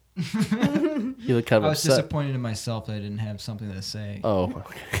that. You looked kind I of was upset. disappointed in myself that I didn't have something to say. Oh,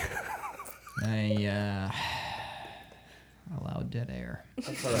 I allowed dead air.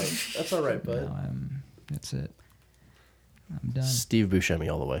 that's all right. That's all right, bud. That's it. I'm done. Steve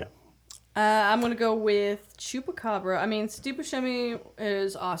Buscemi all the way. I'm gonna go with Chupacabra. I mean, Steve Buscemi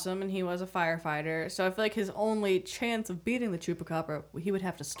is awesome, and he was a firefighter. So I feel like his only chance of beating the Chupacabra, he would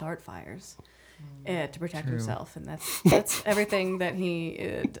have to start fires to protect True. himself, and that's everything that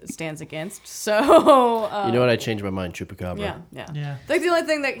he stands against. So You know what? I changed my mind. Chupacabra. yeah. Yeah. Like the only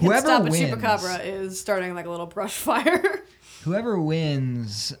thing that can Whoever stop a wins- Chupacabra is starting like a little brush fire. Whoever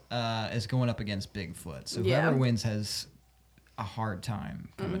wins is going up against Bigfoot. So Yeah. whoever wins has a hard time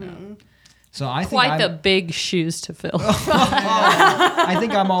coming out. So I think Quite the I'm, big shoes to fill. I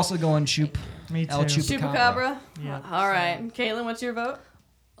think I'm also going Chup. Me too. El Chupacabra. Chupacabra. Yeah. All right, Caitlin, what's your vote?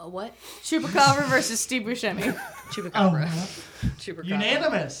 What? Chupacabra versus Steve Buscemi. Chupacabra. Oh, Chupacabra.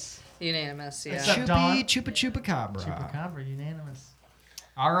 unanimous. Unanimous, yeah. Except Dawn. Chupacabra. Chupacabra, unanimous.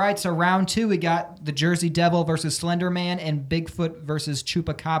 All right, so round two, we got the Jersey Devil versus Slender Man and Bigfoot versus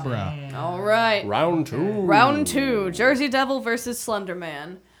Chupacabra. All right. Round two. Round two, Jersey Devil versus Slender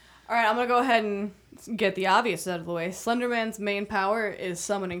Man. All right, I'm gonna go ahead and get the obvious out of the way. Slender Man's main power is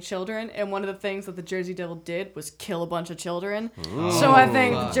summoning children, and one of the things that the Jersey Devil did was kill a bunch of children. So I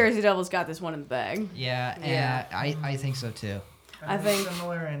think the Jersey Devil's got this one in the bag. Yeah, Yeah. I think so too. I think-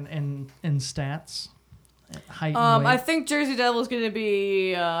 similar in stats height and I weight? think Jersey Devil's gonna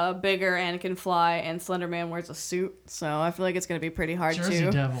be bigger and can fly, and Slender Man wears a suit, so I feel like it's gonna be pretty hard Jersey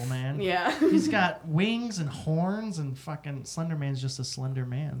to. Devil, man. Yeah. He's got wings and horns, and fucking Slender Man's just a slender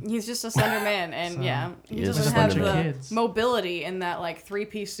man. He's just a slender man, and So, yeah, he he is doesn't a have slender the man. Kids. mobility in that like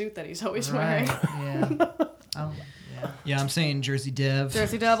 3-piece suit that he's always Right. wearing. Yeah. Yeah. Yeah, I'm saying Jersey Dev.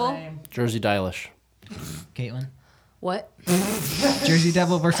 Jersey Devil. Same. Jersey Dilish. Caitlin. What? Jersey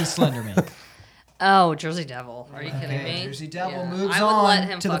Devil versus Slenderman. Oh, Jersey Devil. Are you kidding Okay, me? Jersey Devil Yeah. moves I would on let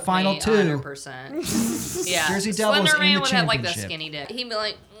him to the fuck final me two. 100%. Yeah. Jersey Devil's Slender in Man the would have like the championship. skinny dick. He'd be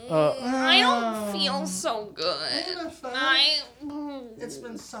like, I don't feel so good. It's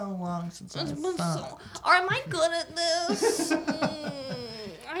been so long since I It's been thought. so. Or am I good at this?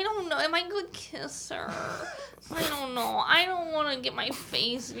 I don't know. Am I a good kisser? I don't know. I don't want to get my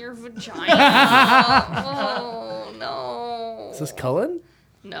face in your vagina. Oh no. Is this Cullen?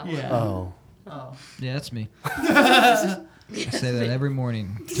 No. Yeah. Oh. Yeah, that's me. I say that every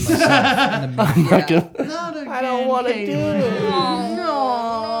morning to myself in the mirror. Not again, I don't want to do it.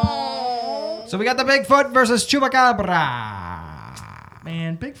 So we got the Bigfoot versus Chupacabra.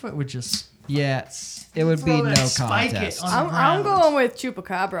 Man, Bigfoot would just Yeah, it would be throw no that spike it contest. on- I'm going with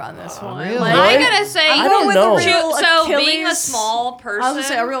Chupacabra on this one. really? Like, I gotta say, I'm I going don't with know. a real so Achilles, being a small person. I was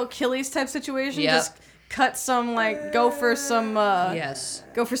gonna say a real Achilles type situation. Yep. Just cut some like go for some Yes.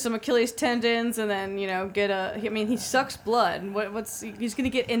 go for some Achilles tendons and then get a. I mean he sucks blood. He's gonna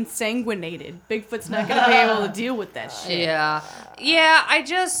get insanguinated. Bigfoot's not gonna be able to deal with that shit. Yeah. Yeah. I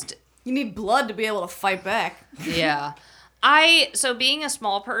just. You need blood to be able to fight back. Yeah. So being a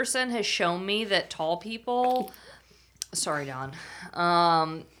small person has shown me that tall people, sorry, Don,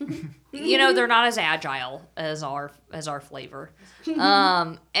 they're not as agile as our flavor.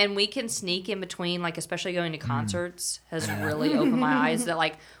 And we can sneak in between, like, especially going to concerts has really opened my eyes that,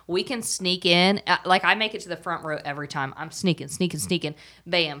 like, we can sneak in. Like, I make it to the front row every time. I'm sneaking.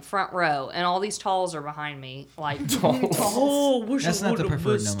 Bam, front row. And all these talls are behind me. Like, oh, wish That's I not the would've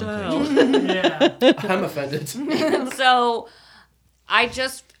preferred missed nomenclature. out. I'm offended. So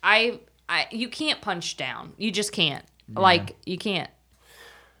you can't punch down. You just can't. Like, you can't.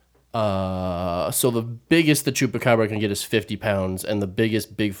 So the biggest the Chupacabra can get is 50 pounds, and the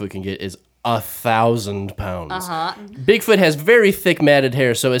biggest Bigfoot can get is 1,000 pounds. Bigfoot has very thick matted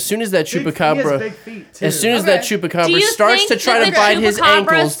hair, so as soon as that He has Chupacabra, big feet too. as soon as that Do Chupacabra you starts to think try that to the bite his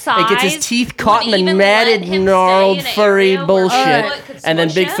Chupacabra's ankles, it gets his size teeth caught in would the even matted, let him gnarled, stay in an furry area where bullshit, Bigfoot could and then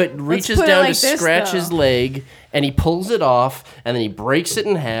smush Bigfoot him? reaches put it down like to this, scratch though. his leg, and he pulls it off, and then he breaks it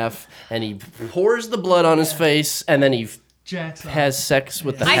in half, and he pours the blood on his face, and then he Jack's up. has sex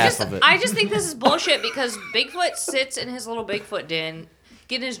with the half of it. I just think this is bullshit because Bigfoot sits in his little Bigfoot den,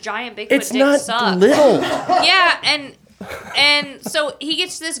 getting his giant Bigfoot It's dick not sucked. little. Yeah, and so he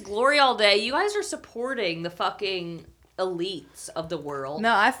gets this glory all day. You guys are supporting the fucking elites of the world.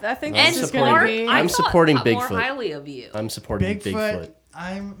 No, I think and this is supporting- gonna Mark, be. I I'm thought supporting more Bigfoot. highly of you. I'm supporting Bigfoot.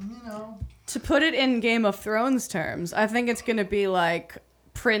 To put it in Game of Thrones terms, I think it's gonna be like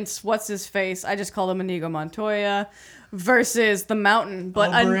Prince, what's his face? I just called him Inigo Montoya, versus the Mountain,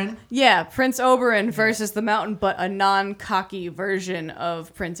 but Oberyn? Prince Oberyn versus the Mountain, but a non-cocky version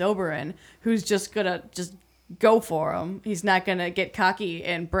of Prince Oberyn, who's just gonna just go for him. He's not gonna get cocky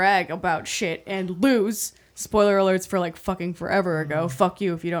and brag about shit and lose. Spoiler alerts for like fucking forever ago. Fuck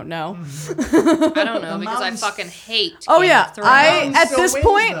you if you don't know. I don't know The because I mountains- fucking hate. Oh Game yeah, of Thrones. at still this wins,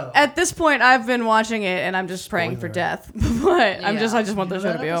 point, though. I've been watching it and I'm just praying for death. But I just want the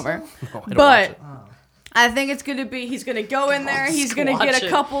show to be over. I don't But watch it. I think it's gonna be. He's gonna go in there. He's gonna watch get a it.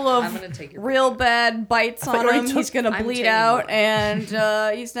 couple I'm gonna of take your real bad bites thought on you already him. took- He's gonna I'm bleed taking out, more.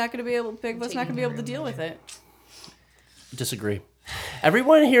 and he's not gonna be able. Bigfoot's not gonna be able to deal with it. Disagree.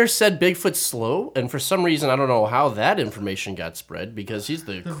 Everyone here said Bigfoot's slow, and for some reason, I don't know how that information got spread because he's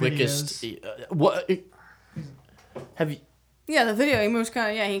the quickest. What? Have you? Yeah, the video he moves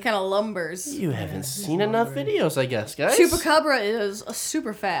kind of. Yeah, he kind of lumbers. You haven't seen enough videos, I guess, guys. Chupacabra is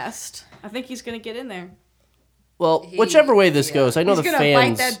super fast. I think he's gonna get in there. Well, whichever way this goes, I know He's the gonna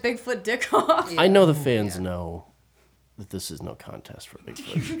fans. bite that Bigfoot dick off. I know the fans know that this is no contest for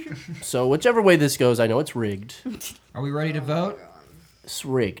Bigfoot. So whichever way this goes, I know it's rigged. Are we ready to vote? It's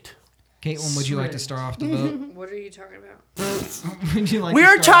rigged. Caitlin, would you like to start off the vote? What are you talking about? Would you like We to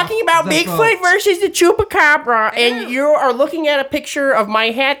are start talking off about the Bigfoot vote? versus the Chupacabra, and you are looking at a picture of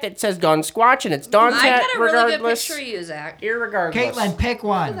my hat that says Don Squatch, and it's Don's I hat got a really good regardless. picture of you, Zach. Irregardless. Caitlin, pick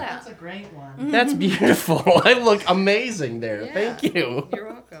one. That's a great one. That's beautiful. I look amazing there. Yeah. Thank you. You're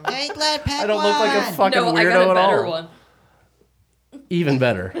welcome. Caitlin, pick I don't look like a fucking No, weirdo I got a at better all. one. Even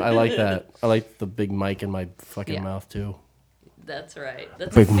better. I like that. I like the big mic in my fucking Yeah. mouth too. That's right.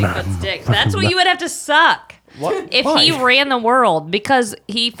 That's Big a man. Bigfoot's dick. That's what you would have to suck What? if Why? he ran the world, because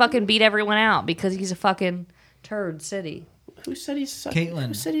he fucking beat everyone out because he's a fucking turd city. Who said he's Caitlin.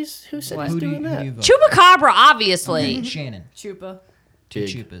 Who said he's What? Who do doing you that? vote? Chupacabra, obviously. Shannon. Chupa. Two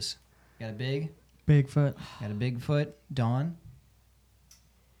Big. Chupas. Got a big. Bigfoot. Got a Bigfoot. Dawn.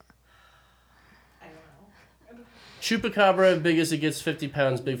 Chupacabra, big as it gets, 50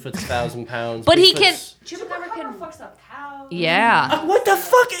 pounds. Bigfoot's 1,000 pounds. But he can. Bigfoot's- Chupacabra can. Fucks up cows. Yeah. What the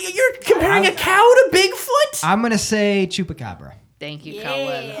fuck? You're comparing a cow to Bigfoot? I'm gonna say Chupacabra. Thank you,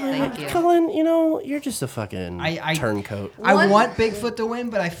 Cullen. Thank you. Cullen, you know, you're just a fucking I- turncoat. I One- want Bigfoot to win,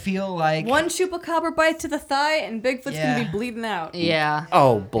 but I feel like One chupacabra bite to the thigh, and Bigfoot's Yeah. gonna be bleeding out. Yeah.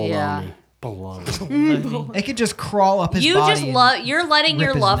 Oh, baloney. Yeah. Baloney. it could just crawl up his You body. just and- love. You're letting rip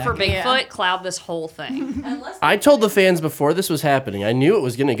your his love for neck. Bigfoot Yeah. cloud this whole thing. I told the fans before this was happening. I knew it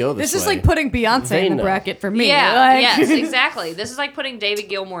was going to go this This is way. like putting Beyonce They in the know. bracket for me. Yeah. Like- Yes. Exactly. This is like putting David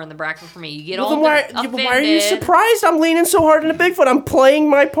Gilmour in the bracket for me. You get Well, all then why, offended why are you surprised I'm leaning so hard into Bigfoot? I'm playing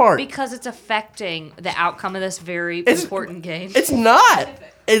my part. because it's affecting the outcome of this very It's- important game. It's not.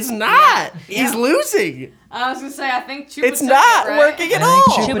 It's not. He's losing. I was gonna say, I think Chupa It's took not it, right? working at I think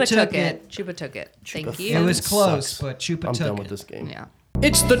all. Chupa Chupa took took it. it. Chupa took it. Thank Chupa you. It was close, Sucks. but Chupa I'm took done it. with this game. Yeah.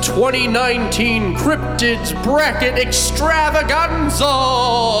 It's the 2019 Cryptids Bracket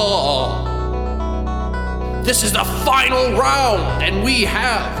Extravaganza! This is the final round, and we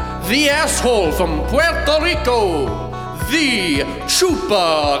have the asshole from Puerto Rico, the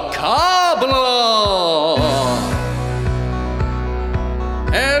Chupacabra!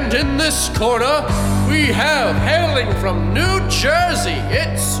 And in this corner, we have, hailing from New Jersey,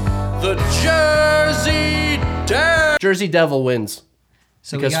 it's the Jersey Devil. Jersey Devil wins.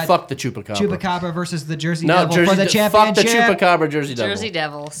 So Because we got fuck the Chupacabra. Chupacabra versus the Jersey No, Devil Jersey for the fuck the championship. Chupacabra, Jersey Devil. Jersey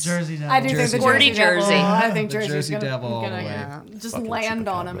Devils. Jersey Devil. I do think Jersey the Sporty Jersey Devil. Jersey. I think The Jersey's Jersey gonna, Devil all the way. just Fucking land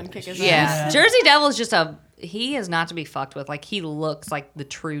on Chupacabra him and kick his Yeah. ass. Jersey Devil is just he is not to be fucked with. Like, he looks like the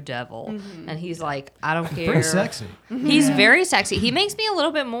true devil. And he's like, I don't care. Pretty sexy. He's very sexy. He makes me a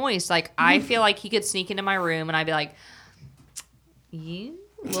little bit moist. Like, I feel like he could sneak into my room and I'd be like, you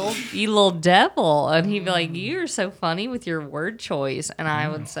little devil. And he'd be like, you're so funny with your word choice. And I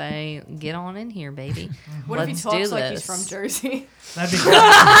would say, get on in here, baby. What if he Let's talks do like this. he's from Jersey? That'd be great.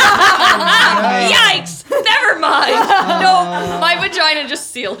 Yikes! Never mind. No, my vagina just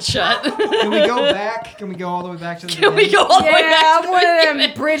sealed shut. Can we go back? Can we go all the way back to the Can we beginning? go all the way Yeah, back I'm to the one of beginning?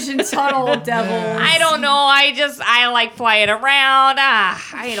 them bridge and tunnel devils. I don't know. I like playing around.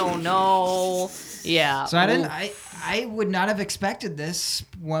 I don't know. Yeah. So I would not have expected this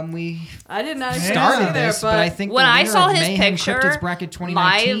when we I did not started expect either, this, but I think when the I winner saw of his Mayhem picture, Cryptids Bracket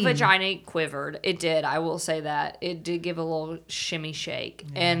my 2019. vagina quivered. It did. I will say that it did give a little shimmy shake,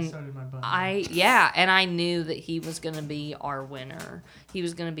 and so did my butt. and I knew that he was gonna be our winner. He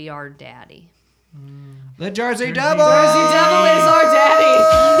was gonna be our daddy. The Jersey Devil. Jersey Devil is our daddy.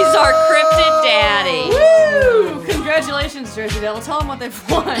 He's our cryptid daddy. Woo! Congratulations, Jersey Devil. Tell them what they've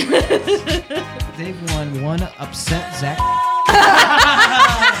won. They've won one upset Zach.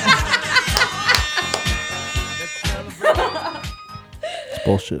 It's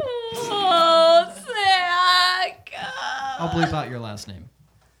bullshit. Oh, Zach. I'll bleep out your last name.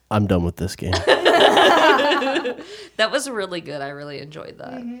 I'm done with this game. That was really good. I really enjoyed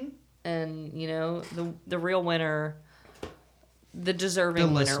that. And you know, the real winner, the deserving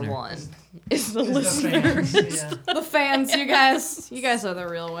The winner listener. won. Is the listener. Yeah. The fans, you guys are the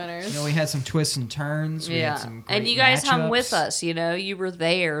real winners. You know, we had some twists and turns. We had some And great you guys hung with matchups. us, you know, you were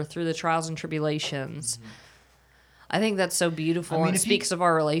there through the trials and tribulations. I think that's so beautiful. I mean, and it if you- speaks of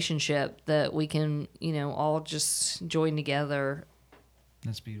our relationship that we can, you know, all just join together.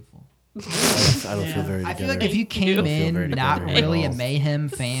 That's beautiful. I don't feel very I together. feel like if you I came don't feel in very not together at really a all. Mayhem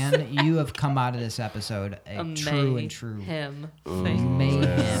fan, you have come out of this episode a true and true Him. Mayhem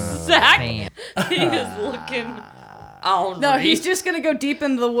Zach, fan. he is looking on. No, he's just gonna go deep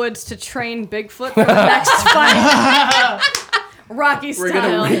into the woods to train Bigfoot for the next fight. Rocky We're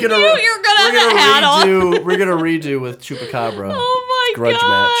style. gonna you're gonna have a hat on. We're gonna redo with Chupacabra. Oh my Grudge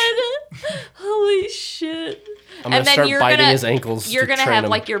god! Holy shit! I'm gonna And then start you're biting gonna- his ankles. You're to gonna train have him.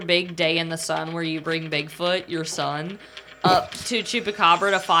 like your big day in the sun where you bring Bigfoot, your son, up to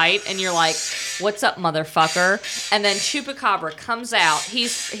Chupacabra to fight, and you're like, "What's up, motherfucker?" And then Chupacabra comes out.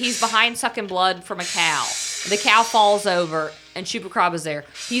 He's behind sucking blood from a cow. The cow falls over, and Chupacabra's there.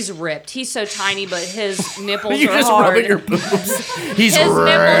 He's ripped. He's so tiny, but his nipples you are just hard. rubbing your boobs. He's His nipples are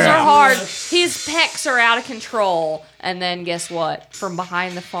ripped. hard. His pecs are out of control. And then guess what? From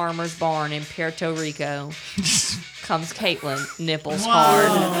behind the farmer's barn in Puerto Rico comes Caitlin. Nipples hard.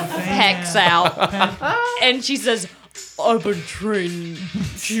 Pecs out. And she says, I've been training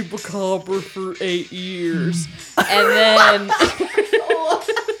Chupacabra for 8 years. And then...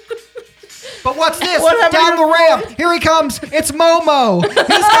 But what's this? What happened Down to the ramp. Here he comes. It's Momo. He's coming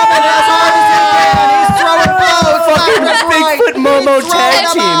as hard as he can. He's throwing blows. Bigfoot Momo tag throwing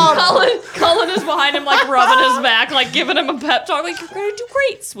them team. out. Cullen is behind him, like rubbing his back, like giving him a pep talk, like, you're gonna do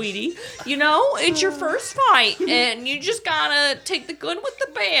great, sweetie. You know, it's your first fight, and you just gotta take the good with the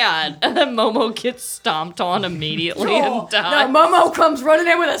bad. And then Momo gets stomped on immediately and dies. No, Momo comes running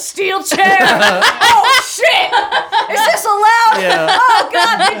in with a steel chair. Oh shit! Is this allowed? Yeah. Oh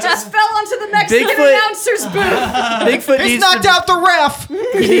god, they just fell onto the Mexican Bigfoot- announcer's booth. Bigfoot He's needs knocked to, out the ref.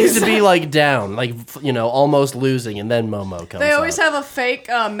 he needs to be like down, like almost losing, and then Momo comes. They always out. have a fake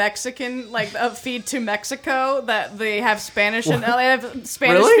Mexican, like a feed to Mexico that they have Spanish and they have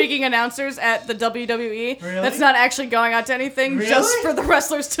Spanish-speaking announcers at the WWE. Really? That's not actually going out to anything, Really? just for the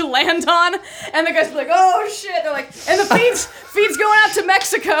wrestlers to land on. And the guys be like, "Oh shit!" They're like, and the feed's going out to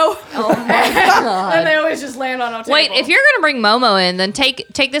Mexico. Oh my god! And they always just land on a table. Wait, if you're gonna bring Momo in, then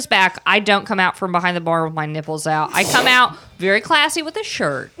take this back. I don't come out from behind the bar with my nipples out. I come out very classy with a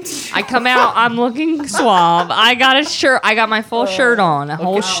shirt. I come out, I'm looking suave. I got a shirt. I got my full shirt on. A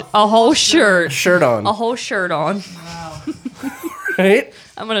whole shirt. shirt on, A whole shirt on. right?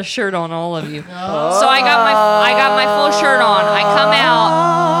 I'm gonna shirt on all of you. So I got my full shirt on. I come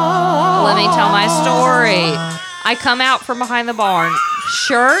out. Let me tell my story. I come out from behind the barn,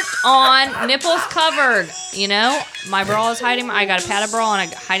 shirt on, nipples covered. You know, my bra is hiding. I got a padded bra and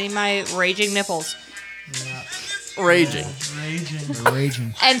I'm hiding my raging nipples. Raging.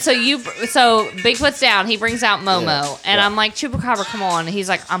 Raging. And so Bigfoot's down. He brings out Momo, and I'm like, Chupacabra, come on. And he's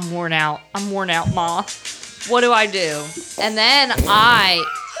like, I'm worn out, Ma. What do I do? And then I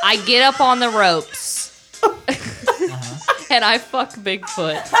get up on the ropes. And I fuck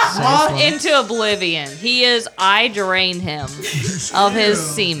Bigfoot into oblivion. I drain him of his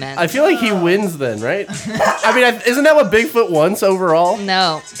semen. I feel like he wins then, right? I mean, isn't that what Bigfoot wants overall?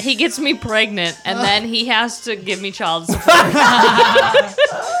 No, he gets me pregnant, and then he has to give me child support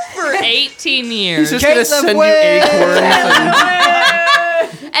for 18 years. He's just gonna send you acorns.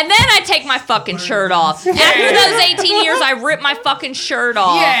 And then I take my fucking shirt off. After those 18 years, I rip my fucking shirt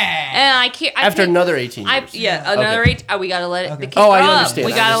off. Yeah. And I can't. After another 18 years. Another Okay. 18. We gotta let the kid Oh, grow I up. understand,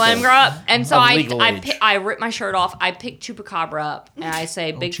 We I gotta let him understand. grow up. And so Of legal age. I rip my shirt off. I pick Chupacabra up and I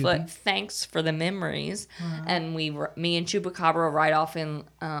say, Bigfoot, Chupi. thanks for the memories. And me and Chupacabra ride off in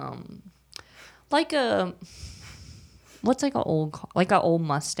like a. What's like an old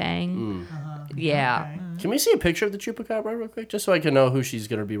Mustang? Yeah. Can we see a picture of the Chupacabra real quick, just so I can know who she's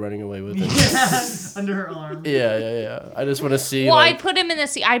gonna be running away with? Under her arm. Yeah. I just want to see. Well, I like, put him in the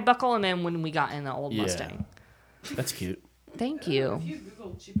seat. I buckle him in when we got in the old Yeah. Mustang. That's cute. Thank you. If you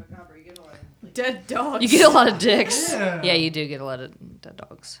Google Chupacabra, you get a lot of dead dogs. You get a lot of dicks. Yeah. Yeah, you do get a lot of dead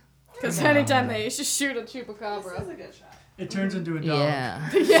dogs. Because anytime they just shoot a Chupacabra. That's a good shot. It turns into a dog. Yeah.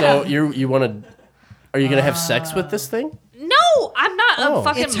 So you want to? Are you gonna have sex with this thing? No, I'm not Oh. a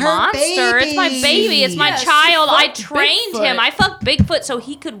fucking It's her monster. It's my baby. It's my Yes, child. you I fucked trained Bigfoot. him. I fucked Bigfoot so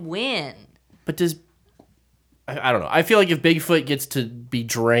he could win. But does I don't know. I feel like if Bigfoot gets to be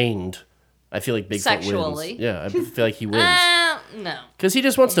drained, I feel like Bigfoot Sexually. wins. Yeah, I feel like he wins No. because he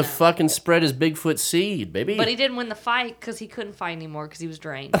just wants to fucking spread his Bigfoot seed, baby. But he didn't win the fight because he couldn't fight anymore because he was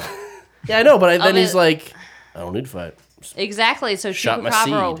drained. Yeah, I know. But then Of he's it- like, I don't need to fight. Exactly. So Shot my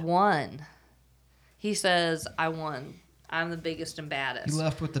Chupacabra seed. won. He says, I won. I'm the biggest and baddest. He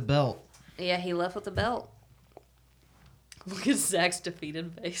left with the belt. Yeah, he left with the belt. Look at Zach's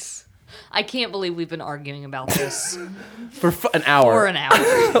defeated face. I can't believe we've been arguing about this For an hour. for an hour.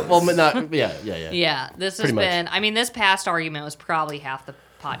 Well, but not. Yeah. Yeah, this has Pretty much. been. I mean, this past argument was probably half the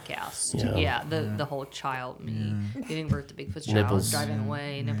podcast. Yeah. Yeah, the whole child, me giving birth to Bigfoot's child, Nipples. driving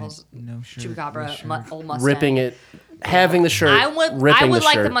away, nipples, No shirt. Chupacabra, old Mustang. Ripping it, having the shirt. I would ripping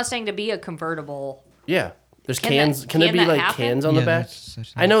like shirt. the Mustang to be a convertible. Yeah. There's Can cans. that- Can there can be that like happen? cans on the back? that's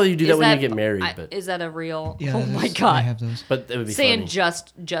such I know you do that Is when you get married, I- but is that a real? Yeah, oh my I god! have those. it would be Saying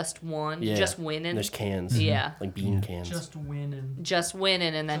funny. just one, Yeah. just winning. There's cans. Yeah. Like bean cans. Just winning. Just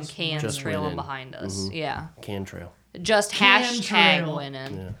winning, and then cans Just trailing winning. behind us. Mhm. Yeah. Can trail. Just Can hashtag trail.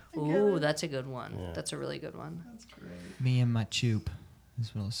 winning. Yeah. Ooh, that's a good one. Yeah. That's a really good one. Me and my choop.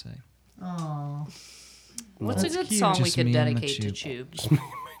 Is what I'll say. Oh. What's That's a good cute. song we Just could me and my dedicate to Choop. Choop?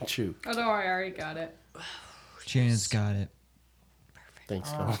 Chew. Oh, don't worry, I already got it. Shannon's got it. Thanks,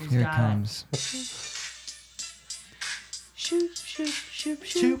 Oh, Colin. she's Here it got comes. Shoop, shoop, shoop,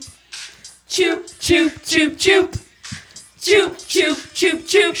 Choop. Choop, choop, choop, choop. Choop, choop, choop,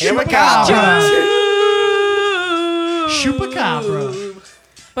 choop. Chupacabra. Chupacabra.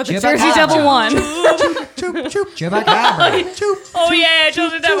 But the Chupacabra. Jersey Devil won. Chupacabra. Oh yeah,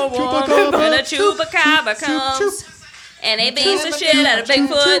 children never warm. And a chupacabra comes. And he beats the shit out of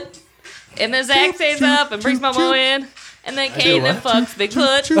Bigfoot. And then Zach stays up and brings Momo in. And then Caitlin fucks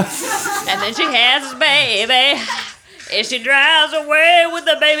Bigfoot. And then she has his baby. And she drives away with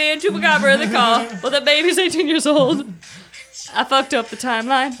the baby and Chupacabra in the car. Well, the baby's 18 years old. I fucked up the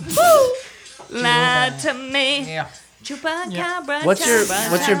timeline. Lied to me. Yeah. Chupacabra. What's your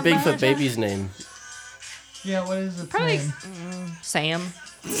chupacabra, Bigfoot baby's name? Yeah, what is it? Probably Sam.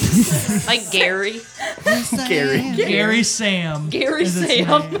 Like Gary. Gary. Gary Sam. Gary is its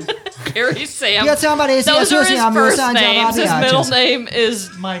Sam. name. Gary Sam. Get somebody to Those are his first names. His middle name. name is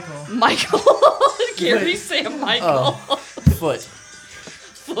Michael. Michael. Gary Sam Michael. Foot.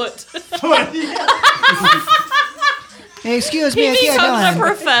 Foot. Excuse He me, becomes a Dylan.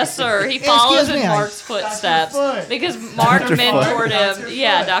 professor. He follows Excuse in me, Mark's footsteps. Foot. Because Mark Dr. mentored Foot. him.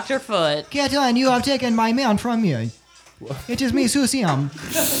 Yeah, Dr. Foot. Dylan, you have taken my man from me. It is me, Susiam.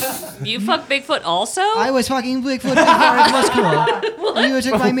 You fuck Bigfoot also? I was fucking Bigfoot before it was cool. You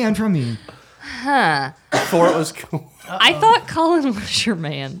took my man from me. Huh. Before it was cool. I thought Colin was your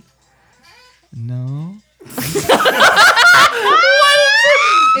man. No.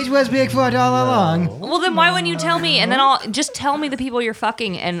 It was Bigfoot all along. Well, then why wouldn't you tell me? And then I'll just tell me the people you're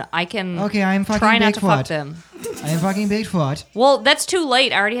fucking, and I can Okay, I am fucking try not to fuck Bigfoot. them. I am fucking Bigfoot. Well, that's too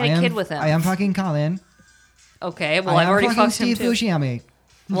late. I already had a kid with him. I am fucking Colin. Okay, well, I I've am already fucking fucked him Steve too. Buscemi.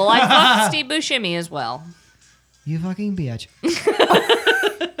 Well, I fucked Steve Buscemi as well. You fucking bitch.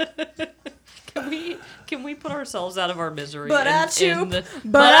 Can we put ourselves out of our misery? But I and- choop. and the-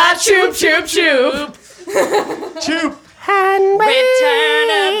 But I choop, choop, choop. Choop. Return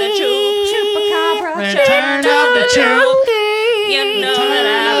of the choop, chupacabra. Return of the choop. You know that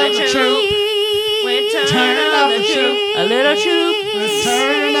I would choop. Return of the choop. A little choop.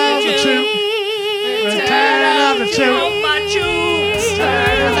 Return of the choop. Return of the choop. Oh, my choop.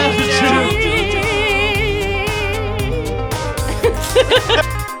 Return of the choop. Choop, choop,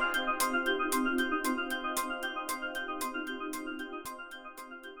 choop.